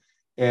leaving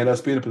and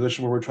us being in a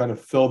position where we're trying to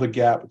fill the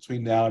gap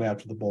between now and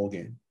after the bowl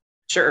game.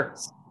 Sure.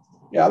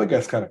 Yeah, I think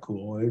that's kind of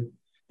cool.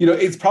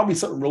 It's probably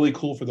something really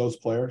cool for those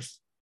players.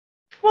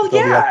 Well,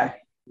 yeah.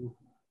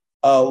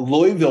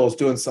 Louisville is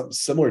doing something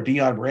similar.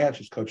 Deion Branch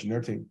is coaching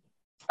their team.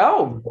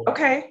 Oh,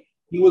 okay.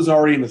 He was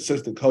already an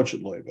assistant coach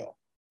at Louisville.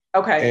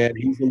 Okay. And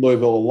he's a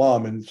Louisville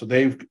alum. And so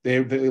they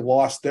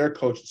lost their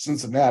coach to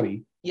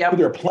Cincinnati. Yep. Who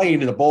they're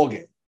playing in a bowl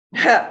game.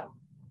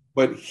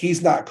 but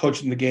he's not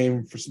coaching the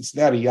game for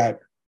Cincinnati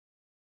either.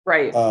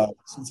 Right.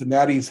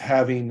 Cincinnati's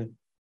having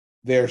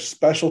their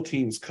special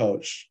teams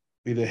coach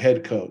be the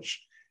head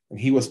coach, and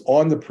he was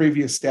on the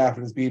previous staff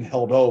and is being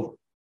held over.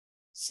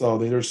 So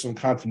there's some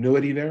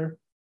continuity there.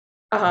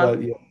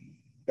 But yeah,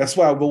 that's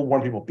why I will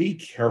warn people, be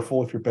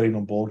careful if you're betting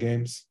on bowl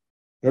games.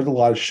 There's a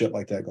lot of shit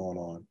like that going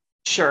on.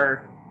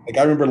 Sure. Like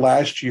I remember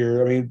last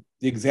year, I mean,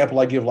 the example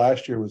I give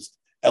last year was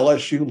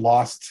LSU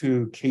lost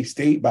to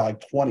K-State by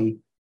like 20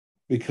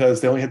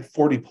 because they only had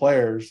 40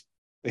 players.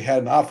 They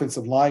had an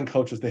offensive line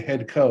coach as the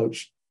head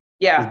coach.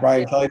 Yeah. Because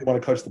Brian Kelly didn't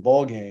want to coach the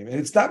bowl game. And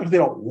it's not because they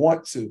don't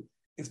want to.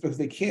 It's because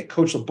they can't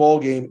coach the bowl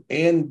game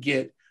and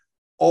get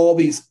all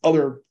these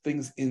other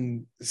things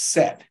in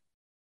set.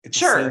 It's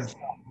sure.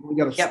 We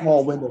got a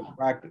small window of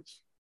practice.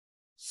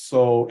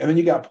 So, and then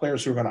you got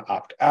players who are going to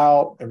opt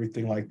out,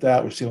 everything like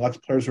that. We've seen lots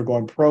of players who are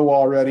going pro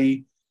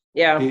already.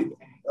 Yeah.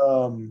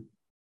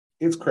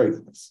 It's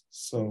craziness.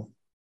 So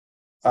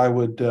I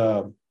would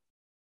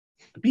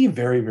be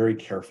very, very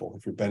careful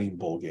if you're betting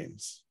bowl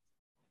games.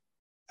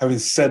 Having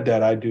said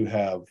that, I do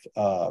have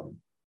a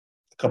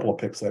couple of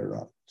picks later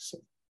on. So.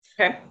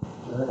 Okay.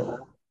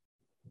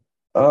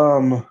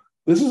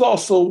 This is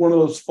also one of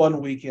those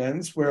fun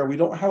weekends where we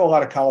don't have a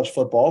lot of college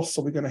football,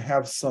 so we're going to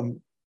have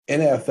some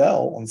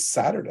NFL on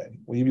Saturday.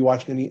 Will you be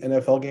watching any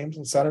NFL games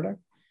on Saturday?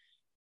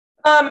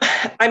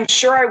 I'm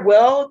sure I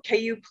will.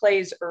 KU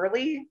plays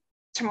early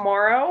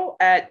tomorrow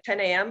at 10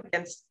 a.m.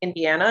 against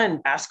Indiana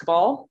in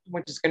basketball,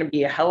 which is going to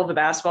be a hell of a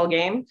basketball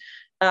game.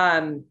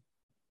 So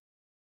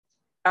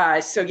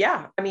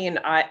yeah, I mean,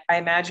 I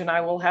imagine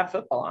I will have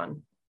football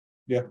on.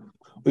 Yeah.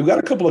 We've got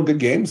a couple of good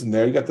games in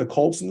there. You got the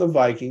Colts and the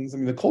Vikings. I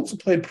mean, the Colts have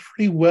played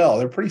pretty well.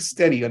 They're pretty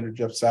steady under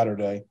Jeff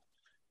Saturday.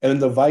 And then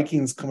the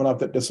Vikings coming off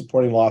that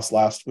disappointing loss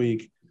last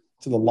week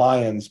to the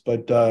Lions,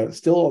 but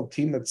still a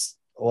team that's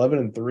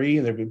 11-3,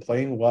 and they've been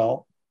playing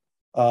well.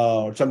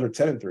 It's under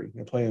 10-3.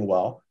 They're playing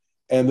well.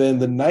 And then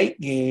the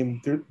night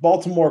game,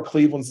 Baltimore,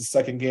 Cleveland's the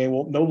second game.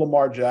 Well, no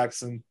Lamar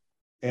Jackson.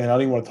 And I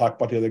don't even want to talk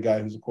about the other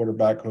guy who's a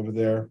quarterback over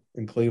there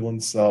in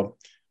Cleveland. So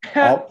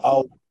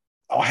I'll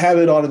have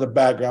it on in the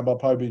background, but I'll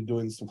probably be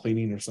doing some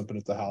cleaning or something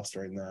at the house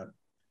during that.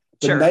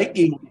 The night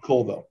game will be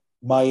cool, though.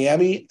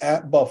 Miami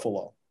at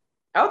Buffalo.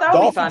 Oh,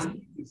 that'll be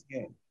fun.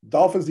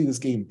 Dolphins need this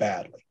game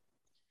badly.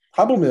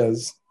 Problem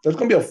is, there's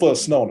going to be a foot of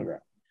snow on the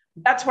ground.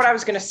 That's what I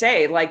was going to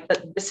say. Like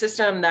the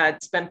system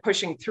that's been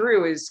pushing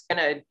through is going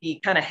to be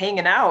kind of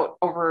hanging out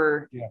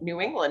over New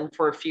England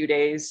for a few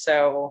days.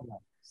 So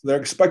they're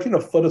expecting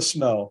a foot of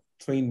snow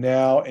between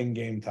now and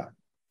game time,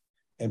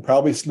 and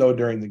probably snow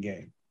during the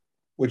game,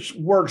 which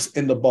works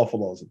in the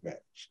Buffalo's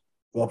advantage.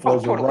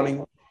 Buffalo's are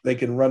running. They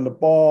can run the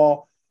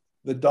ball.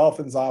 The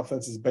Dolphins'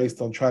 offense is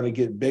based on trying to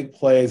get big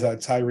plays out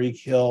of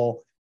Tyreek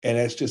Hill, and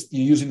it's just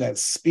you're using that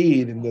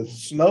speed, and the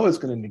snow is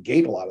going to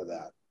negate a lot of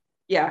that.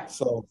 Yeah.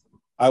 So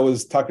I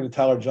was talking to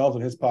Tyler Jones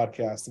on his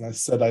podcast, and I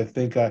said I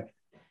think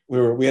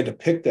we had to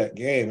pick that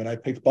game, and I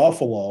picked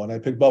Buffalo, and I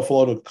picked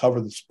Buffalo to cover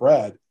the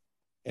spread.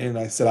 And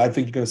I said I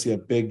think you're going to see a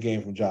big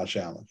game from Josh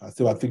Allen. I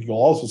think you'll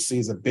also see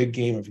is a big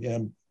game of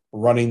him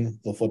running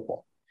the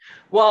football.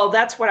 Well,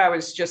 that's what I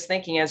was just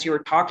thinking as you were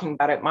talking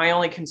about it. My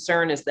only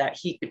concern is that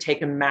he could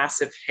take a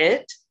massive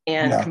hit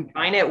and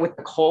combine it with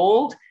the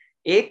cold.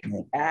 It could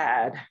be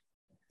bad.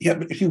 Yeah,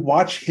 but if you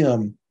watch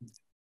him,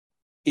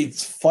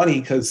 it's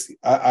funny because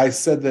I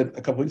said that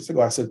a couple weeks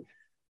ago. I said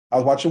I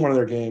was watching one of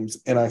their games,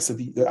 and I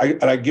said,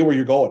 I get where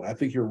you're going. I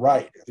think you're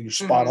right. I think you're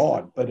spot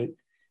on. But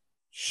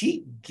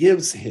he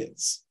gives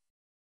hits.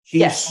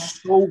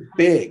 He's so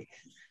big.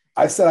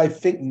 I said I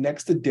think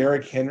next to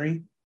Derrick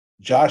Henry,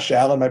 Josh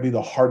Allen might be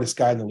the hardest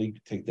guy in the league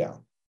to take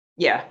down.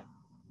 Yeah.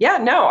 Yeah,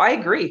 no, I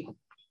agree.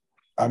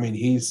 I mean,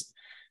 I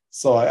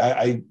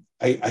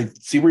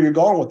see where you're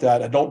going with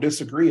that. I don't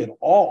disagree at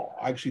all.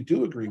 I actually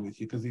do agree with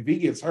you because if he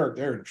gets hurt,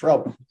 they're in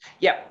trouble.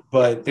 Yeah.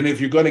 And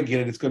if you're going to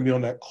get it, it's going to be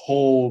on that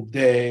cold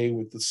day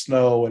with the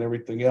snow and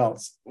everything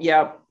else.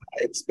 Yeah.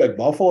 I expect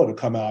Buffalo to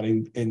come out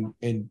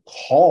and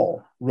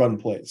call run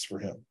plays for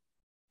him.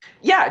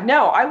 Yeah,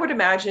 no, I would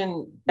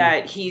imagine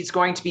that he's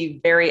going to be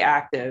very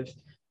active.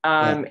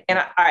 And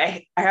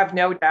I have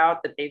no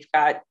doubt that they've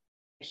got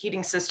a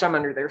heating system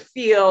under their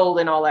field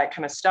and all that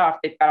kind of stuff.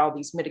 They've got all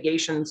these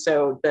mitigations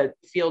so the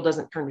field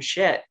doesn't turn to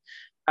shit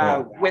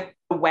with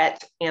the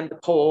wet and the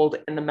cold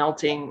and the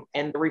melting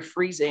and the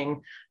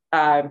refreezing.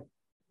 But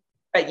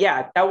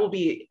yeah, that will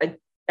be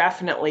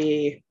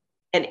definitely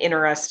an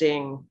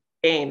interesting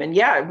game. And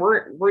yeah,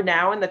 we're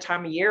now in the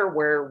time of year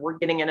where we're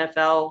getting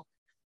NFL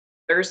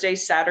Thursday,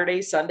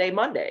 Saturday, Sunday,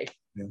 Monday.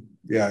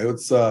 Yeah, it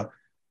was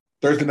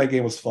Thursday night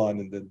game was fun,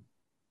 and then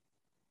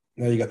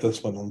now you got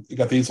this one. You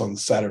got these on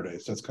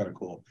Saturdays. So that's kind of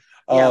cool.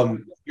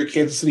 Your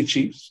Kansas City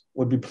Chiefs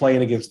would be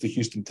playing against the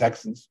Houston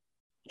Texans.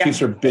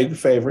 Chiefs are big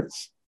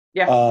favorites.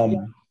 Yeah.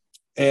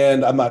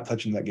 And I'm not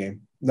touching that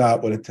game.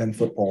 Not with a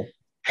 10-foot pole.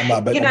 I'm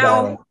not betting a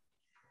dollar.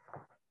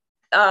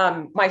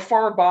 My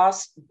former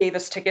boss gave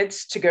us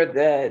tickets to go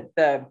to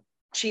the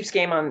Chiefs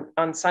game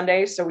on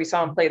Sunday, so we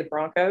saw him play the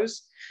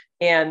Broncos,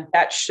 and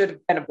that should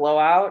have been a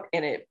blowout,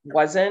 and it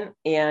wasn't.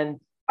 And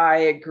I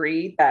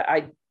agree that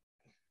I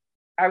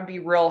would be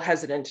real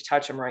hesitant to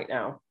touch him right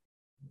now.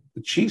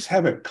 The Chiefs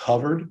haven't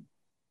covered.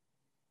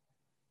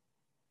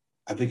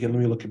 I think, let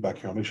me look it back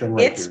here. I'll make sure I'm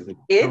right here.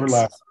 They covered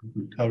last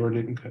week. Covered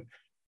it.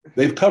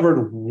 They've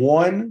covered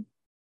one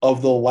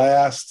of the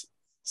last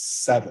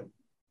 7.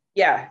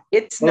 Yeah,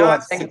 it's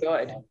not been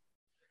good.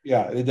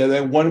 Yeah,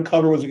 that one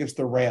cover was against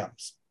the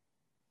Rams.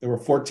 They were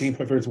 14-point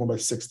favorites, won by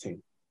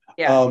 16.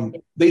 Yeah.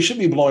 They should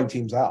be blowing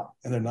teams out,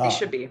 and they're not. They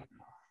should be.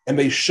 And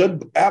they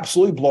should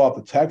absolutely blow out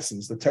the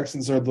Texans. The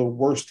Texans are the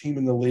worst team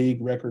in the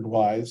league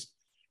record-wise.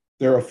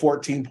 They're a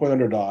 14-point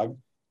underdog.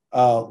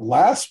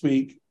 Last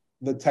week,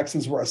 the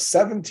Texans were a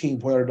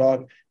 17-point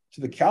underdog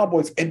to the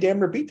Cowboys and damn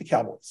near beat the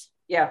Cowboys.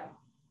 Yeah.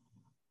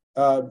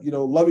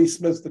 Lovie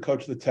Smith's the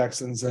coach of the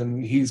Texans,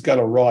 and he's got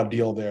a raw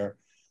deal there.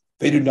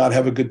 They do not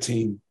have a good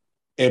team,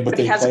 but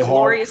they he has play a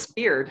glorious hard.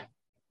 beard.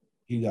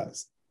 He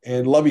does,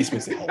 and Lovie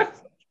Smith's a hell of a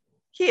coach.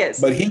 He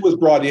is, but he was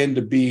brought in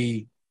to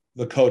be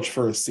the coach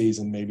for a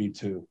season, maybe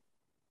 2,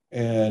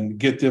 and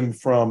get them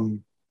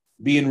from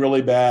being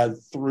really bad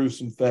through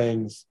some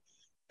things,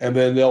 and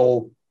then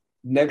they'll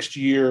next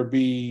year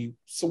be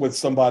with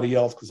somebody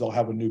else because they'll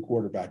have a new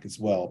quarterback as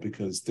well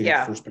because they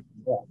first pick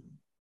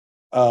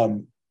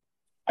the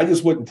I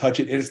just wouldn't touch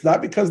it. And it's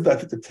not because I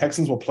think the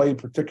Texans will play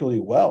particularly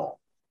well.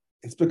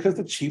 It's because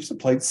the Chiefs have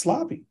played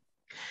sloppy.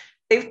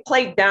 They've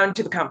played down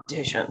to the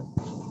competition.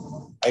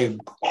 I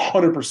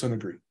 100%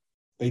 agree.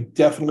 They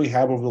definitely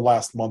have over the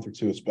last month or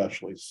 2,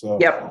 especially. So,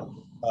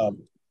 I'm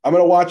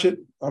going to watch it.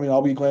 I mean,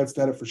 I'll be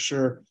glancing at it for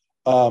sure.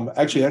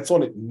 Actually, that's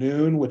on at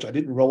noon, which I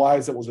didn't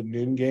realize it was a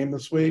noon game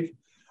this week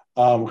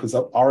because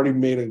I've already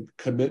made a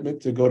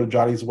commitment to go to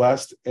Johnny's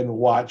West and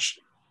watch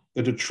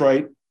the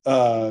Detroit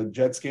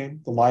Jets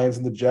game, the Lions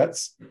and the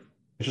Jets,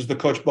 which is the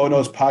Coach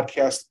Bono's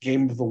podcast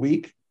game of the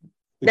week.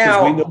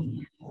 Now,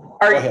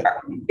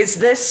 is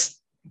this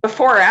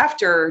before or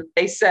after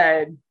they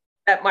said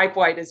that Mike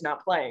White is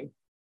not playing?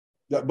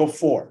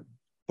 Before,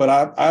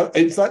 but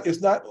it's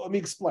not. Let me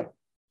explain.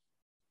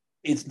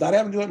 It's not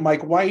having to do with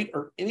Mike White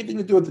or anything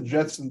to do with the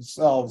Jets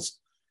themselves.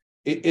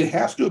 It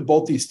has to do with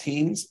both these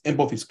teams and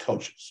both these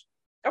coaches.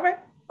 Okay.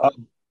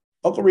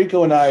 Uncle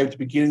Rico and I, at the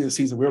beginning of the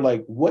season, we were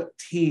like, what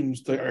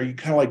teams are you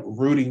kind of like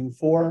rooting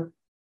for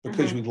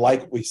because we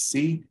like what we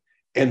see?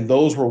 And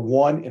those were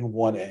 1 and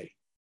 1A.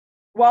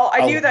 Well,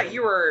 I knew that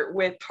you were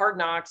with Hard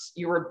Knocks.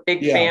 You were a big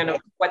fan of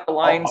what the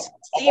Lions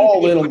I'm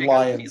all in on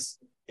Lions.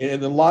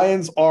 And the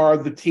Lions are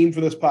the team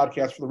for this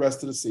podcast for the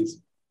rest of the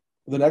season.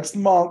 For the next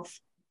month,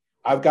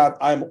 we're going to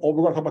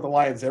talk about the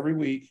Lions every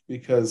week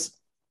because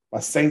my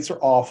Saints are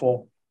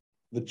awful.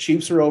 The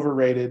Chiefs are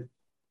overrated.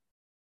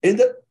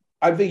 And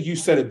I think you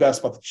said it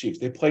best about the Chiefs.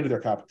 They played to their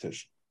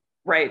competition.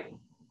 Right.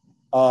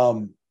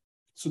 So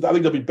I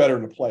think they'll be better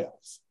in the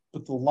playoffs.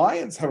 But the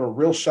Lions have a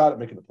real shot at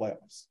making the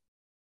playoffs.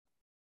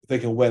 If they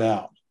can win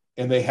out.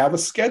 And they have a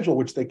schedule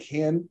which they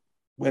can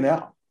win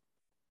out.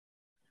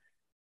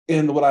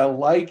 And what I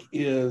like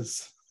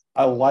is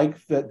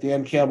that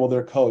Dan Campbell,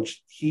 their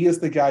coach, he is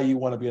the guy you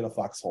want to be in a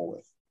foxhole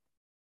with.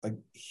 Like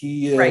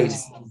he is, right.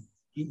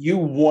 You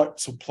want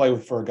to play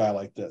with for a guy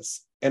like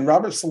this. And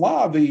Robert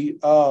Saleh,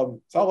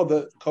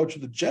 the coach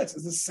of the Jets,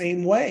 is the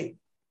same way.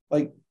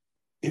 Like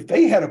if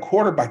they had a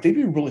quarterback, they'd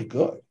be really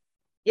good.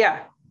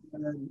 Yeah.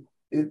 And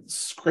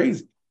it's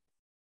crazy.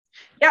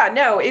 Yeah,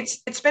 no, it's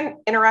been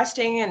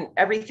interesting and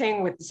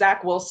everything with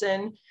Zach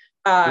Wilson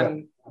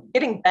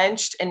getting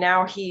benched, and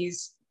now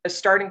he's a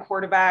starting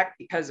quarterback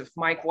because of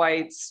Mike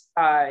White's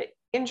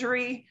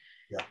injury.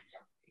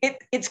 Yeah.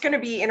 It's going to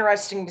be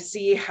interesting to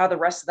see how the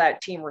rest of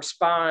that team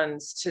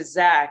responds to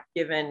Zach,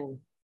 given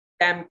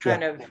them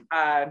kind of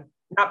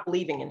not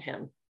believing in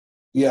him.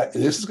 Yeah,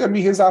 this is going to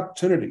be his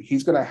opportunity.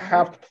 He's going to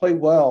have to play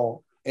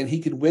well, and he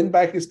can win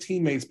back his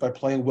teammates by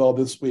playing well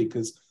this week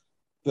because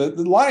the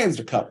Lions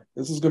are coming.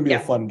 This is going to be a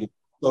fun game.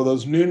 So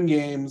those noon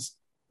games,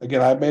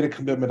 again, I've made a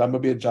commitment. I'm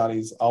going to be at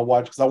Johnny's. I'll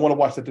watch because I want to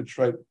watch the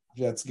Detroit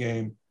Jets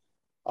game.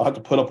 I'll have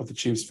to put up with the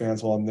Chiefs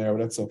fans while I'm there,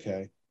 but that's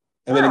okay.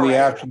 And then in the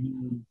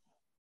afternoon,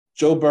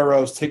 Joe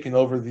Burrow's taking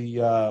over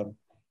the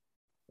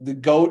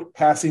GOAT,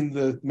 passing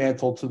the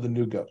mantle to the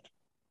new GOAT.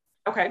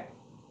 Okay.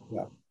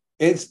 Yeah.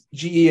 It's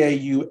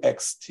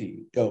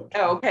GEAUXT, GOAT.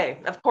 Oh, okay.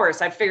 Of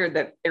course. I figured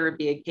that there would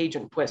be a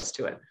Cajun twist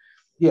to it.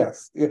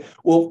 Yes.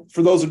 Well,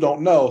 for those who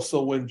don't know,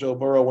 so when Joe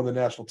Burrow won the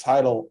national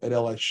title at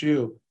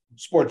LSU,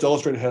 Sports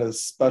Illustrated had a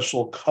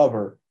special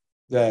cover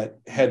that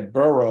had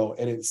Burrow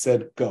and it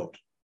said GOAT.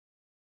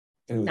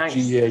 And it was nice.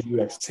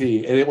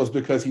 GEAUXT. And it was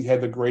because he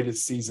had the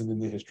greatest season in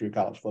the history of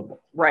college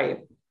football.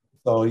 Right.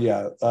 So,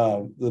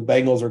 the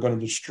Bengals are going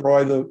to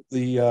destroy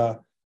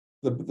the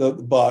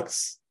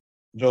Bucs.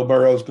 Joe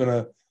Burrow is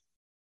going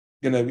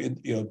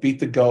to beat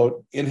the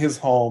GOAT in his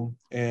home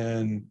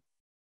and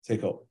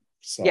take over.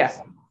 So, yes.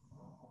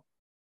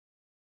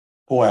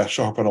 Boy, I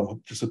sure hope I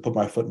don't just put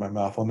my foot in my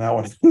mouth on that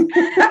one.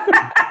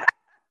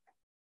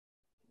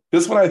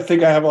 This one, I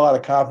think I have a lot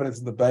of confidence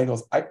in the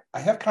Bengals. I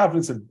have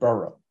confidence in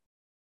Burrow.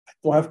 I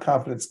don't have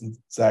confidence in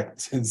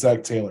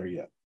Zach Taylor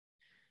yet.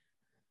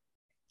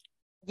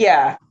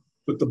 Yeah.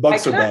 But the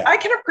Bucs are bad. I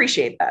can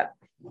appreciate that.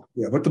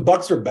 Yeah, but the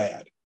Bucks are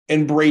bad,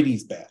 and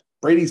Brady's bad.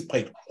 Brady's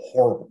played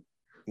horrible.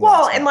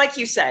 Well, and like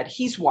you said,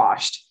 he's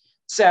washed.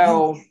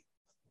 So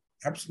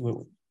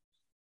absolutely.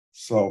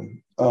 So,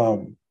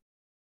 okay.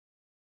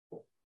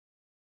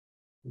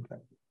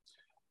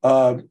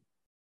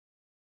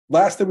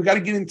 Last thing, we got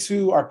to get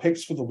into our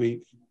picks for the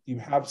week. Do you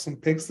have some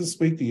picks this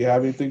week? Do you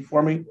have anything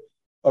for me?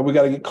 Or we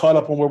got to get caught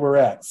up on where we're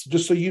at. So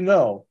just so you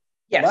know,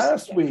 yes.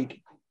 Last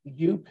week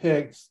you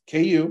picked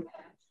KU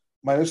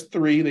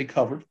 -3. They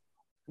covered.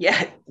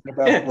 Yeah,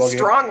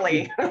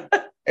 strongly.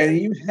 And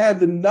you had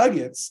the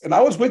Nuggets, and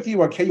I was with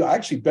you on KU. I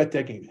actually bet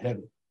that game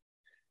heavy.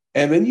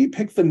 And then you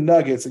picked the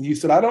Nuggets, and you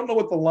said, I don't know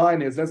what the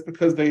line is. That's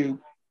because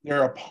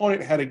their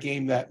opponent had a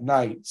game that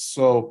night.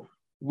 So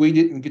we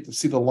didn't get to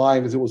see the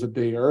line as it was a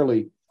day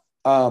early.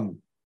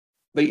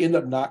 They end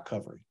up not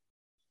covering.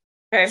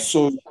 Okay.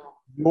 So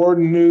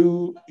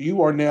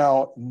you are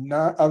now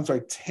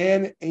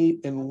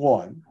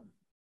 10-8-1.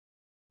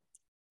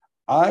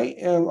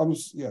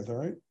 Is that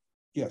right?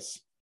 Yes.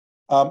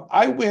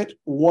 I went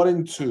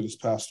 1-2 this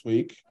past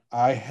week.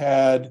 I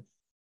had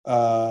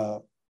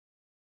the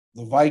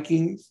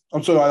Vikings.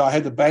 I'm sorry, I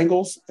had the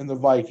Bengals and the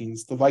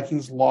Vikings. The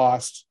Vikings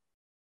lost.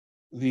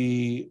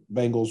 The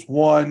Bengals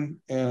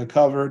won and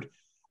covered.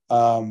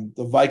 The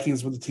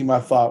Vikings were the team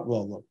I thought,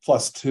 well, look,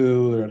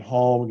 +2. They're at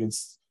home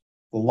against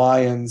the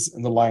Lions,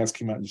 and the Lions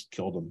came out and just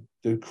killed them.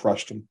 They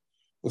crushed them.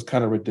 It was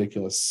kind of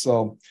ridiculous.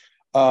 So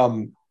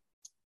now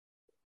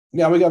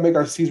we got to make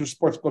our Caesar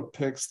Sportsbook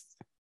picks.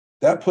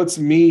 That puts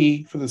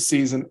me for the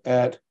season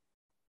at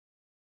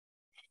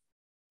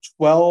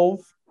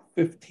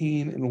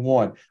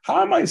 12-15-1.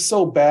 How am I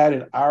so bad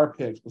at our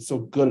picks but so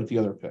good at the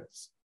other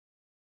picks?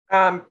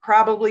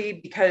 Probably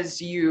because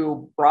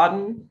you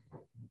broaden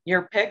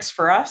your picks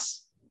for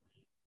us.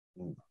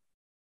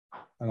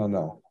 I don't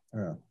know.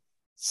 Yeah.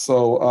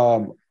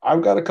 So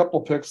I've got a couple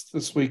of picks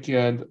this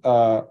weekend.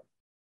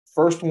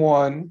 First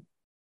one,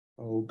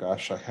 oh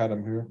gosh, I had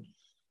them here.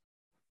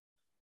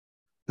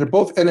 They're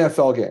both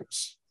NFL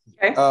games.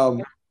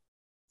 Okay.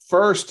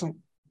 First,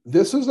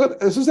 this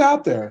is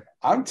out there.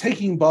 I'm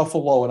taking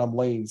Buffalo and I'm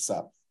laying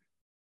 7.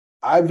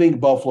 I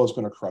think Buffalo's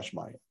going to crush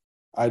Miami.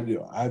 I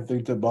do. I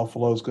think that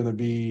Buffalo's going to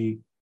be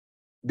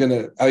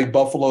I think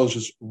Buffalo is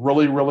just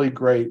really, really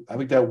great. I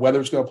think that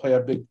weather's going to play a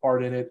big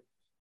part in it.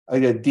 I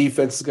think that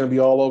defense is going to be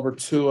all over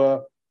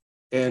Tua,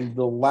 and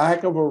the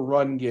lack of a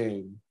run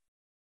game.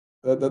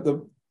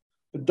 The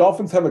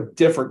Dolphins have a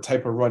different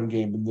type of run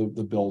game than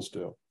the Bills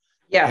do.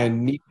 Yeah.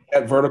 And need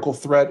that vertical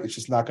threat, it's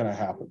just not going to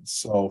happen.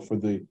 So for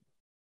the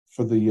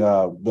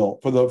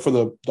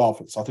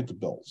Dolphins, I'll take the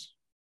Bills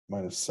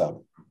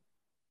 -7.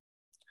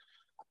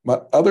 My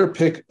other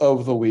pick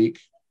of the week.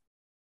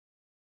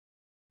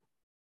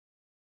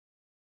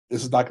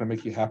 This is not going to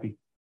make you happy.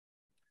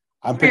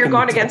 You're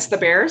going against the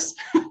Bears?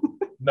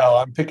 No,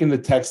 I'm picking the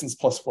Texans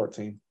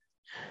 +14.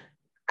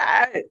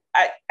 I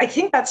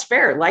think that's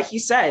fair. Like you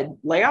said,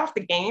 lay off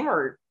the game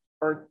or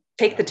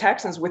take the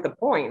Texans with the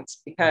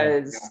points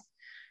because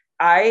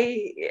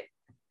I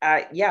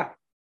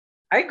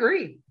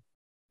agree.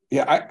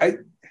 Yeah, I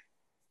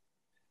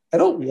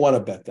don't want to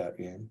bet that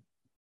game,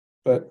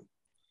 but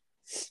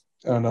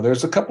I don't know.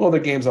 There's a couple other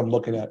games I'm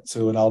looking at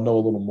too, and I'll know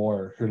a little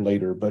more here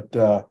later. But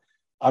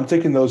I'm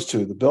taking those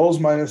two: the Bills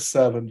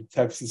 -7, the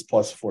Texans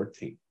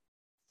 +14.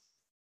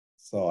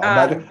 So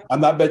I'm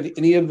not betting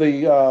any of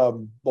the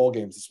bowl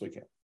games this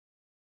weekend.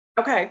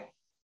 Okay,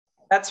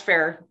 that's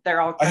fair. They're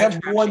all. I have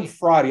one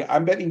Friday.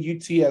 I'm betting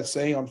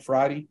UTSA on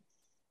Friday.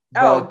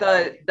 Oh,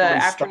 the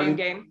afternoon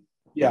game.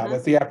 Yeah,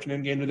 that's the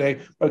afternoon game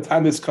today. By the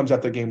time this comes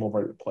out, the game will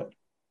already played.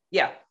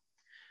 Yeah.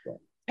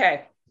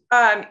 Okay.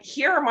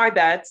 Here are my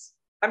bets.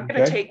 I'm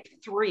going to take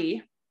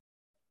 3.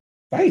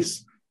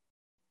 Nice.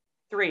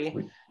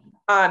 3.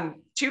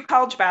 2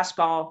 college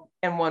basketball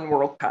and 1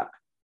 World Cup.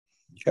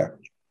 Okay.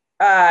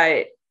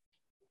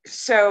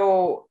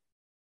 So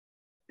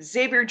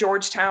Xavier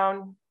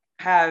Georgetown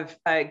have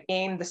a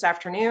game this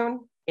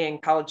afternoon in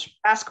college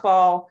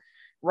basketball.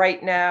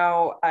 Right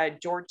now,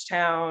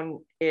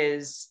 Georgetown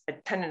is a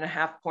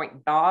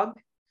 10.5-point dog.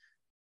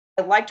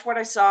 I liked what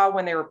I saw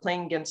when they were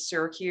playing against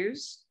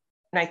Syracuse.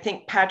 And I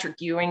think Patrick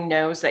Ewing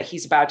knows that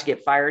he's about to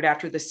get fired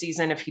after the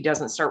season if he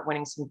doesn't start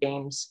winning some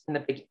games in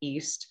the Big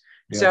East.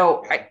 Yeah.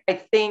 So I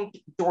think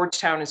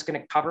Georgetown is going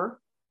to cover.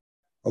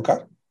 Okay.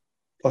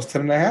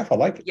 +10.5. I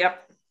like it.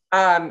 Yep.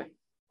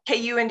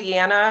 KU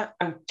Indiana,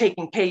 I'm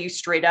taking KU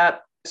straight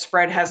up. The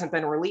spread hasn't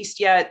been released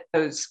yet.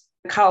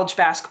 College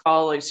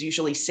basketball is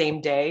usually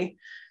same day.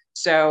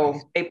 So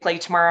they play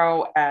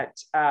tomorrow at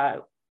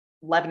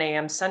 11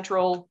 a.m.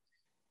 Central.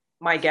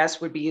 My guess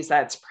would be is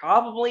that's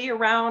probably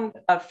around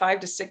a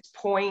 5 to 6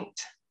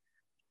 point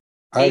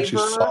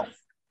favor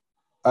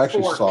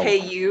for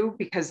KU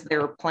because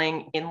they're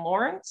playing in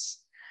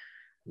Lawrence.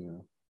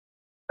 Yeah.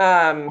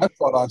 I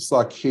thought I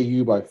saw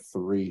KU by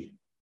 3.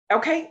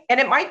 Okay,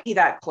 and it might be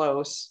that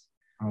close.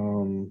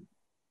 I'll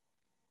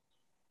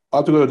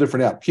have to go to a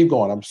different app. Keep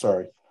going. I'm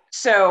sorry.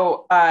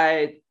 So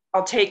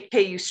I'll take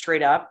KU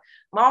straight up.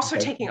 I'm also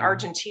taking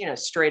Argentina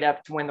straight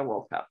up to win the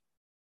World Cup.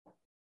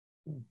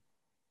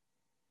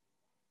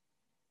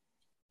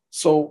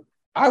 So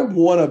I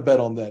want to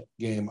bet on that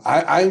game.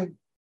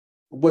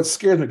 What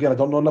scares me again, I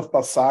don't know enough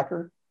about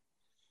soccer,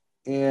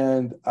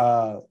 and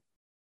I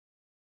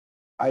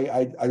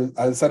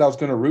said I was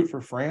going to root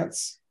for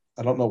France.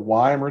 I don't know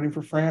why I'm rooting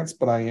for France,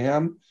 but I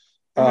am.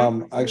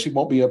 I actually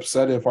won't be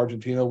upset if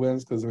Argentina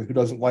wins because who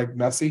doesn't like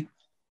Messi?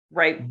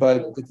 Right.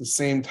 But at the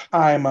same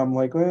time, I'm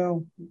like,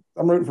 well,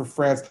 I'm rooting for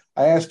France.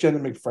 I asked Jen to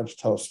make French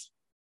toast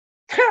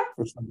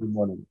for Sunday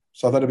morning,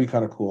 so I thought it'd be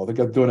kind of cool. I think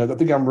I'm doing it. I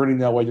think I'm rooting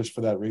that way just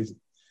for that reason.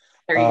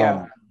 There you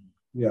go.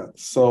 Yeah.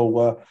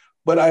 So,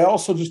 but I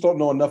also just don't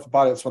know enough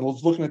about it. So I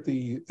was looking at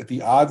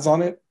the odds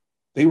on it.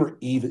 They were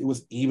even. It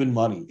was even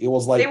money. It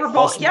was like They were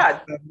both, yeah,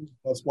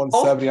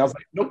 170. I was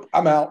like, nope,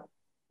 I'm out.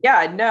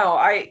 yeah. No,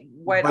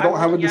 what If I I'm don't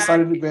have a looking at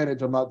decided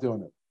advantage, I'm not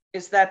doing it.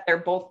 is that they're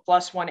both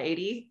plus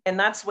 180, and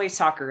that's the way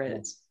soccer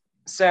is.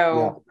 Yeah.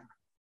 So,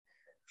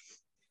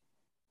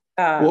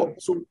 Well,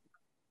 so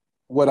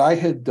what I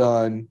had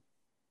done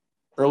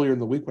earlier in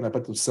the week when I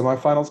bet the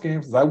semifinals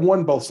games is I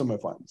won both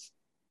semifinals.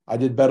 I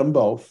did bet them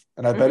both,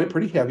 and I bet it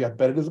pretty heavy. I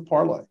bet it as a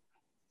parlay.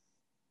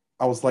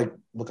 I was like,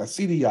 look, I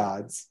see the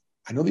odds.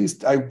 I know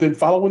these. I've been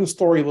following the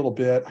story a little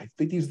bit. I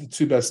think these are the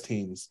two best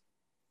teams.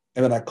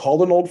 And then I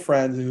called an old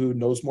friend who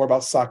knows more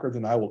about soccer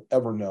than I will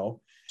ever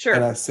know.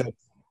 And I sure. said,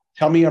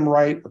 tell me I'm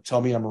right or tell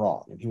me I'm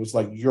wrong. And he was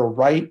like, you're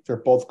right. They're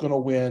both going to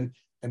win,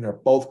 and they're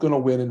both going to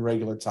win in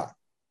regular time.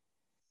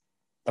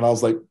 And I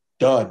was like,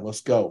 done,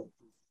 let's go.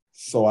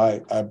 So I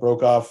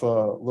broke off a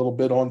little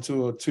bit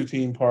onto a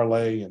 2-team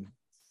parlay. And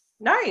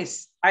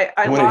Nice. I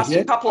when it lost a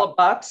hit, couple of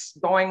bucks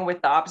going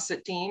with the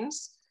opposite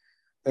teams,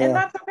 and yeah,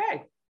 that's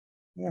okay.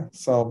 yeah.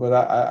 So, but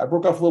I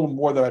broke off a little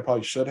more than I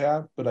probably should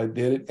have, but I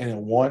did it and it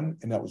won,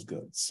 and that was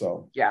good.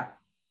 So, Yeah.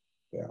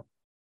 yeah.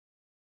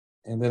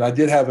 And then I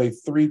did have a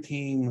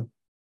 3-team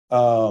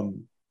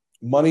um,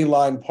 money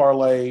line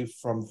parlay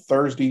from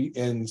Thursday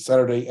and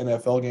Saturday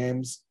NFL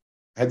games.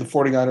 I had the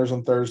 49ers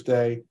on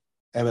Thursday,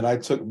 and then I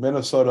took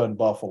Minnesota and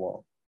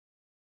Buffalo.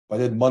 I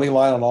did money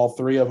line on all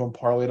three of them,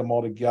 parlayed them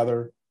all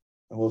together,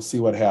 and we'll see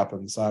what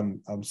happens.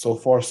 I'm so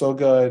far so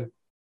good.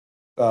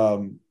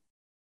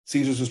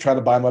 Caesars is trying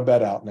to buy my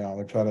bet out now.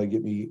 They're trying to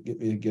get me to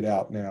get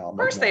out now. Of I'm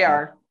like, course no, they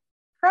are.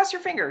 Cross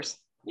your fingers.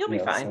 You'll be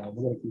yeah, so fine.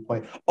 we're gonna keep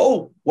playing.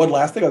 Oh, one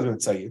last thing I was going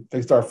to tell you,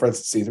 thanks to our friends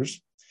at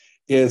Caesars,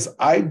 is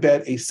I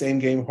bet a same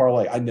game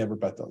parlay. I never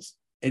bet those.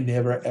 I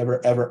never,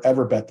 ever, ever,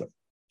 ever bet them.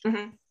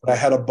 But I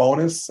had a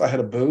bonus, I had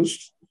a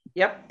boost,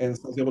 Yep. and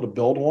so I was able to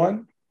build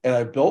one, and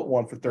I built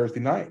one for Thursday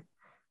night.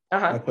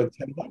 And I Uh-huh. put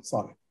 $10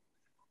 on it.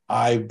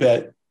 I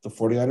bet the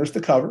 49ers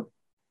to cover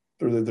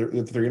through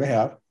the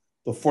 3.5,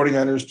 the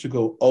 49ers to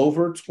go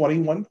over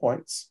 21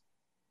 points,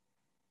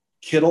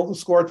 Kittle to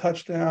score a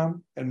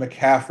touchdown, and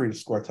McCaffrey to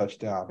score a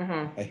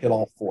touchdown. I hit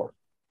all four.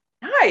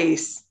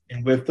 Nice.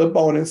 And with the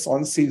bonus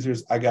on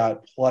Caesars, I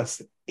got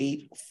plus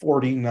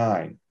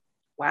 849.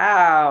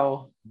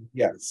 Wow.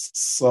 Yes.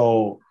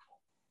 So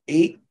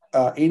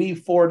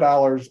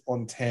 $84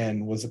 on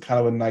 10 was a kind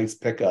of a nice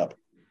pickup. So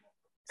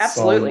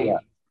Absolutely. yeah,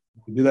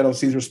 you can do that on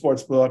Caesar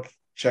Sportsbook.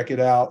 Check it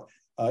out.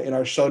 In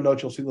our show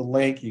notes, you'll see the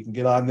link. You can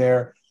get on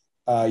there.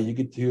 You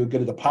get to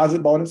get a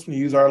deposit bonus when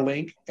you use our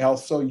link.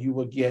 Also, you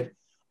will get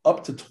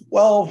up to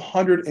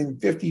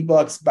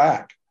 $1,250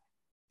 back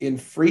in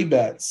free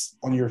bets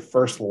on your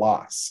first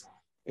loss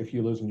if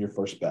you lose in your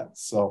first bet.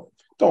 So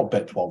don't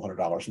bet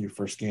 $1,200 in your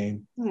first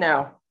game.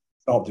 No.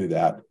 Don't do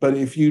that. But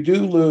if you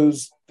do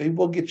lose, they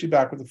will get you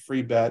back with a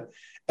free bet.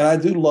 And I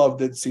do love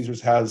that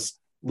Caesars has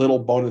little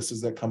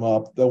bonuses that come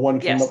up. The one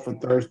came Yes. up for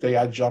Thursday.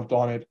 I jumped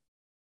on it,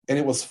 and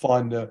it was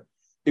fun.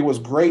 It was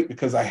great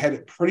because I had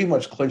it pretty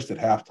much clinched at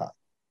halftime.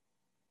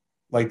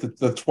 Like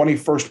the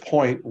 21st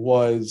point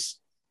was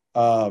it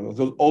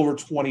was over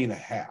 20 and a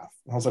half.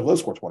 And I was like,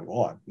 let's score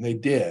 21. And they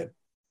did.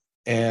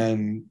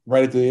 And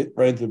right at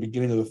the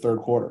beginning of the third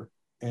quarter.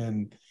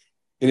 And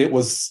it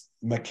was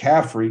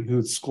McCaffrey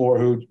who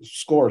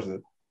scores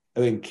it.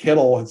 And then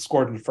Kittle had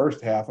scored in the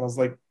first half. And I was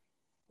like,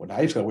 well, now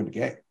he's got to win the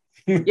game.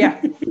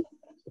 Yeah.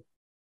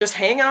 Just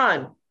hang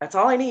on. That's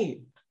all I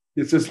need.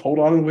 It's just hold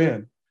on and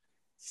win.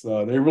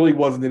 So there really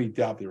wasn't any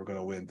doubt they were going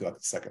to win throughout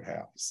the second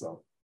half.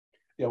 So,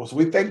 yeah, well, so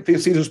we thank the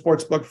Caesar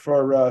Sportsbook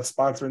for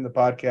sponsoring the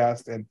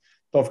podcast. And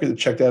don't forget to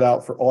check that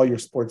out for all your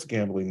sports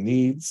gambling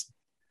needs.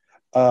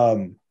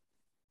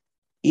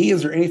 E,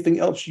 is there anything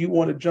else you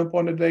want to jump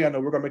on today? I know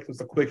we're going to make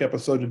this a quick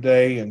episode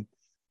today and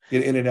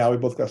get in and out. We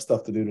both got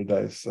stuff to do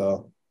today.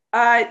 So,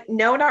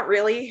 no, not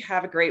really.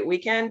 Have a great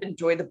weekend.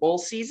 Enjoy the bowl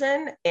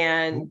season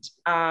and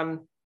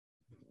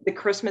the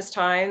Christmas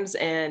times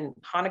and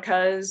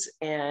Hanukkahs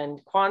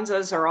and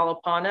Kwanzas are all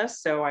upon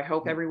us. So I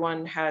hope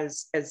everyone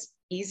has as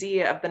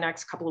easy of the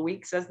next couple of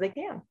weeks as they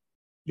can.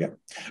 Yeah.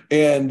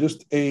 And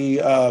just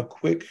a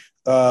quick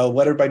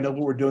let everybody know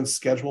what we're doing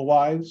schedule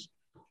wise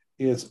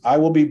is I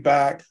will be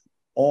back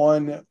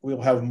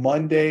we'll have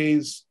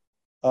Mondays.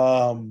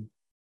 I'm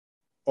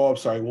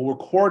sorry. We'll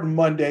record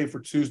Monday for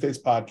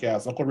Tuesday's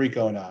podcast, Uncle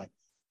Rico and I.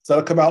 So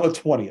that'll come out the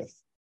 20th.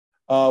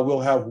 We'll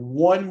have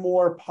one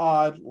more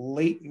pod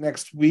late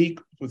next week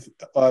with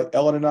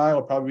Ellen and I.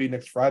 It'll probably be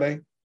next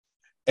Friday.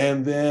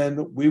 And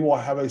then we will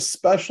have a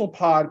special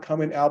pod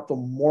coming out the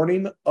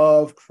morning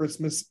of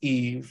Christmas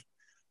Eve.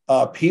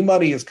 P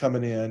Money is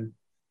coming in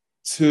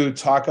to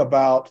talk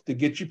about, to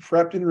get you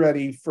prepped and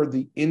ready for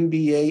the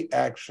NBA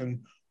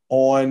action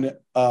on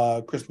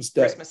Christmas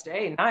Day. Christmas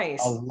Day,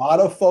 nice. A lot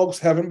of folks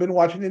haven't been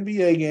watching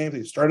NBA games.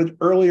 They started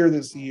earlier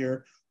this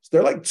year. So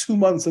they're like 2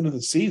 months into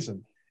the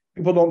season.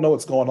 People don't know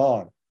what's going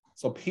on.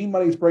 So P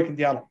Money's breaking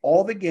down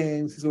all the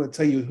games. He's going to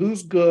tell you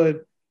who's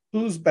good,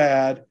 who's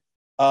bad.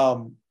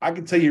 I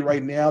can tell you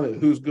right now that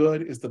who's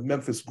good is the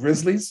Memphis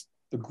Grizzlies,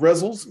 the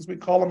Grizzles, as we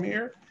call them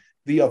here,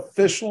 the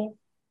official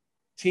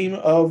team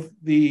of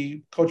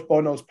the Coach Bo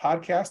Knows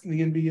podcast in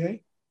the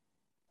NBA.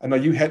 I know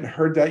you hadn't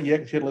heard that yet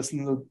because you hadn't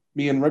listened to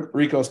me and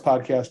Rico's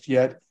podcast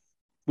yet.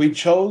 We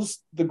chose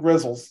the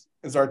Grizzlies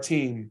as our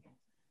team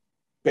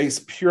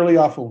based purely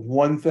off of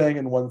one thing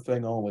and one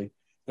thing only.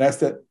 And that's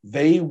that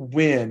they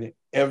win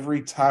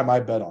every time I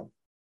bet on.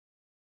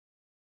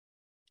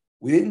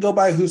 We didn't go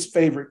by who's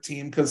favorite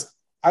team because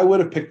I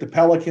would have picked the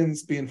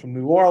Pelicans, being from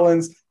New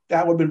Orleans.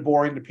 That would have been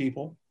boring to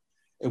people.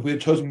 If we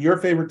had chosen your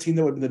favorite team,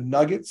 that would have been the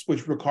Nuggets,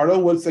 which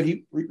Rico said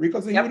he would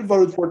have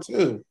voted for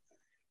too.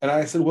 And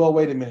I said, well,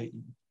 wait a minute.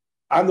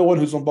 I'm the one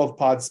who's on both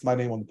pods. It's my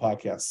name on the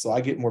podcast, so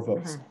I get more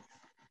votes. Mm-hmm.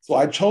 So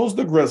I chose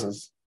the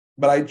Grizzlies,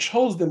 but I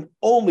chose them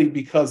only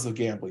because of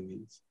gambling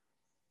needs.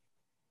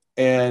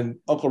 And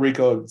Uncle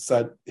Rico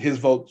said his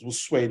vote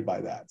was swayed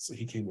by that, so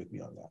he came with me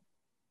on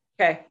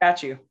that. Okay,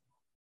 got you.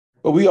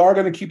 But we are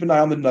going to keep an eye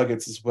on the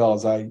Nuggets as well,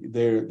 as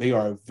they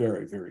are a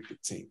very, very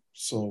good team.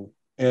 So,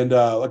 and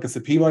like I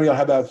said, P-Money, I'll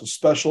have that as a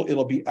special.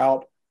 It'll be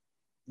out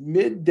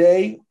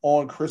midday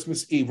on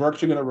Christmas Eve. We're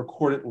actually going to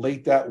record it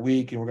late that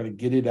week, and we're going to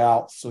get it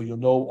out so you'll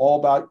know all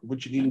about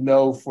what you need to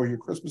know for your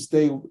Christmas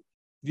Day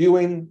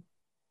viewing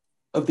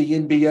of the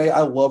NBA.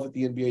 I love that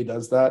the NBA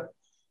does that.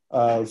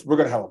 So we're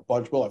going to have a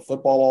bunch. We'll have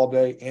football all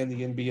day and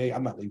the NBA.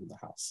 I'm not leaving the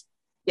house.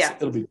 Yeah.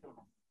 So it'll be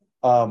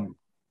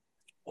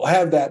we'll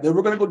have that. Then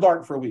we're going to go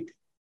dark for a week.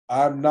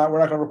 We're not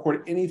going to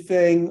record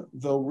anything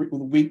the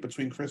week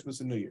between Christmas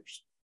and New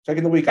Year's.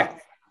 Taking the week off.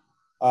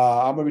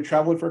 I'm going to be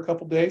traveling for a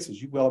couple days, as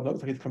you well know.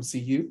 I get to come see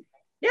you.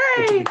 Yay!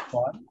 Which will be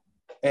fun.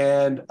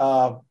 And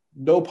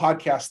no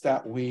podcast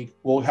that week.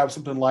 We'll have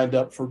something lined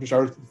up for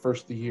just the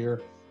first of the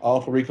year.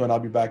 Uncle Rico and I'll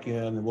be back in,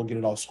 and we'll get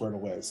it all squared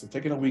away. So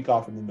taking a week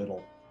off in the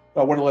middle.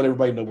 But I want to let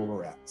everybody know where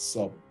we're at.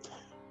 So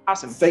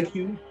awesome. Thank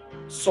you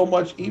so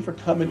much, E, for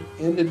coming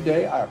in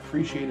today. I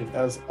appreciate it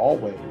as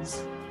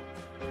always.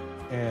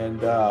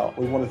 And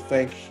we want to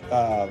thank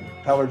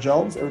Tyler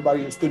Jones,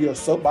 everybody in Studio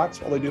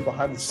Soapbox, all they do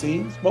behind the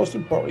scenes. Most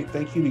importantly,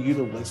 thank you to you,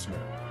 the listener.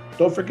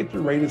 Don't forget to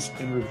rate us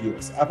and review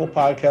us. Apple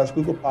Podcasts,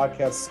 Google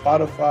Podcasts,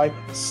 Spotify,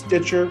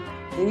 Stitcher,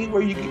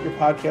 anywhere you get your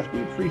podcast.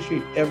 We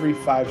appreciate every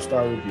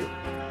 5-star review.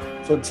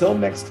 So until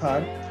next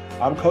time,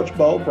 I'm Coach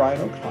Bo, Brian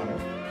O'Connor.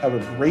 Have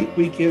a great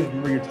weekend.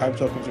 Remember, your time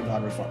tokens are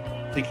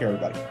non-refundable. Take care,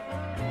 everybody.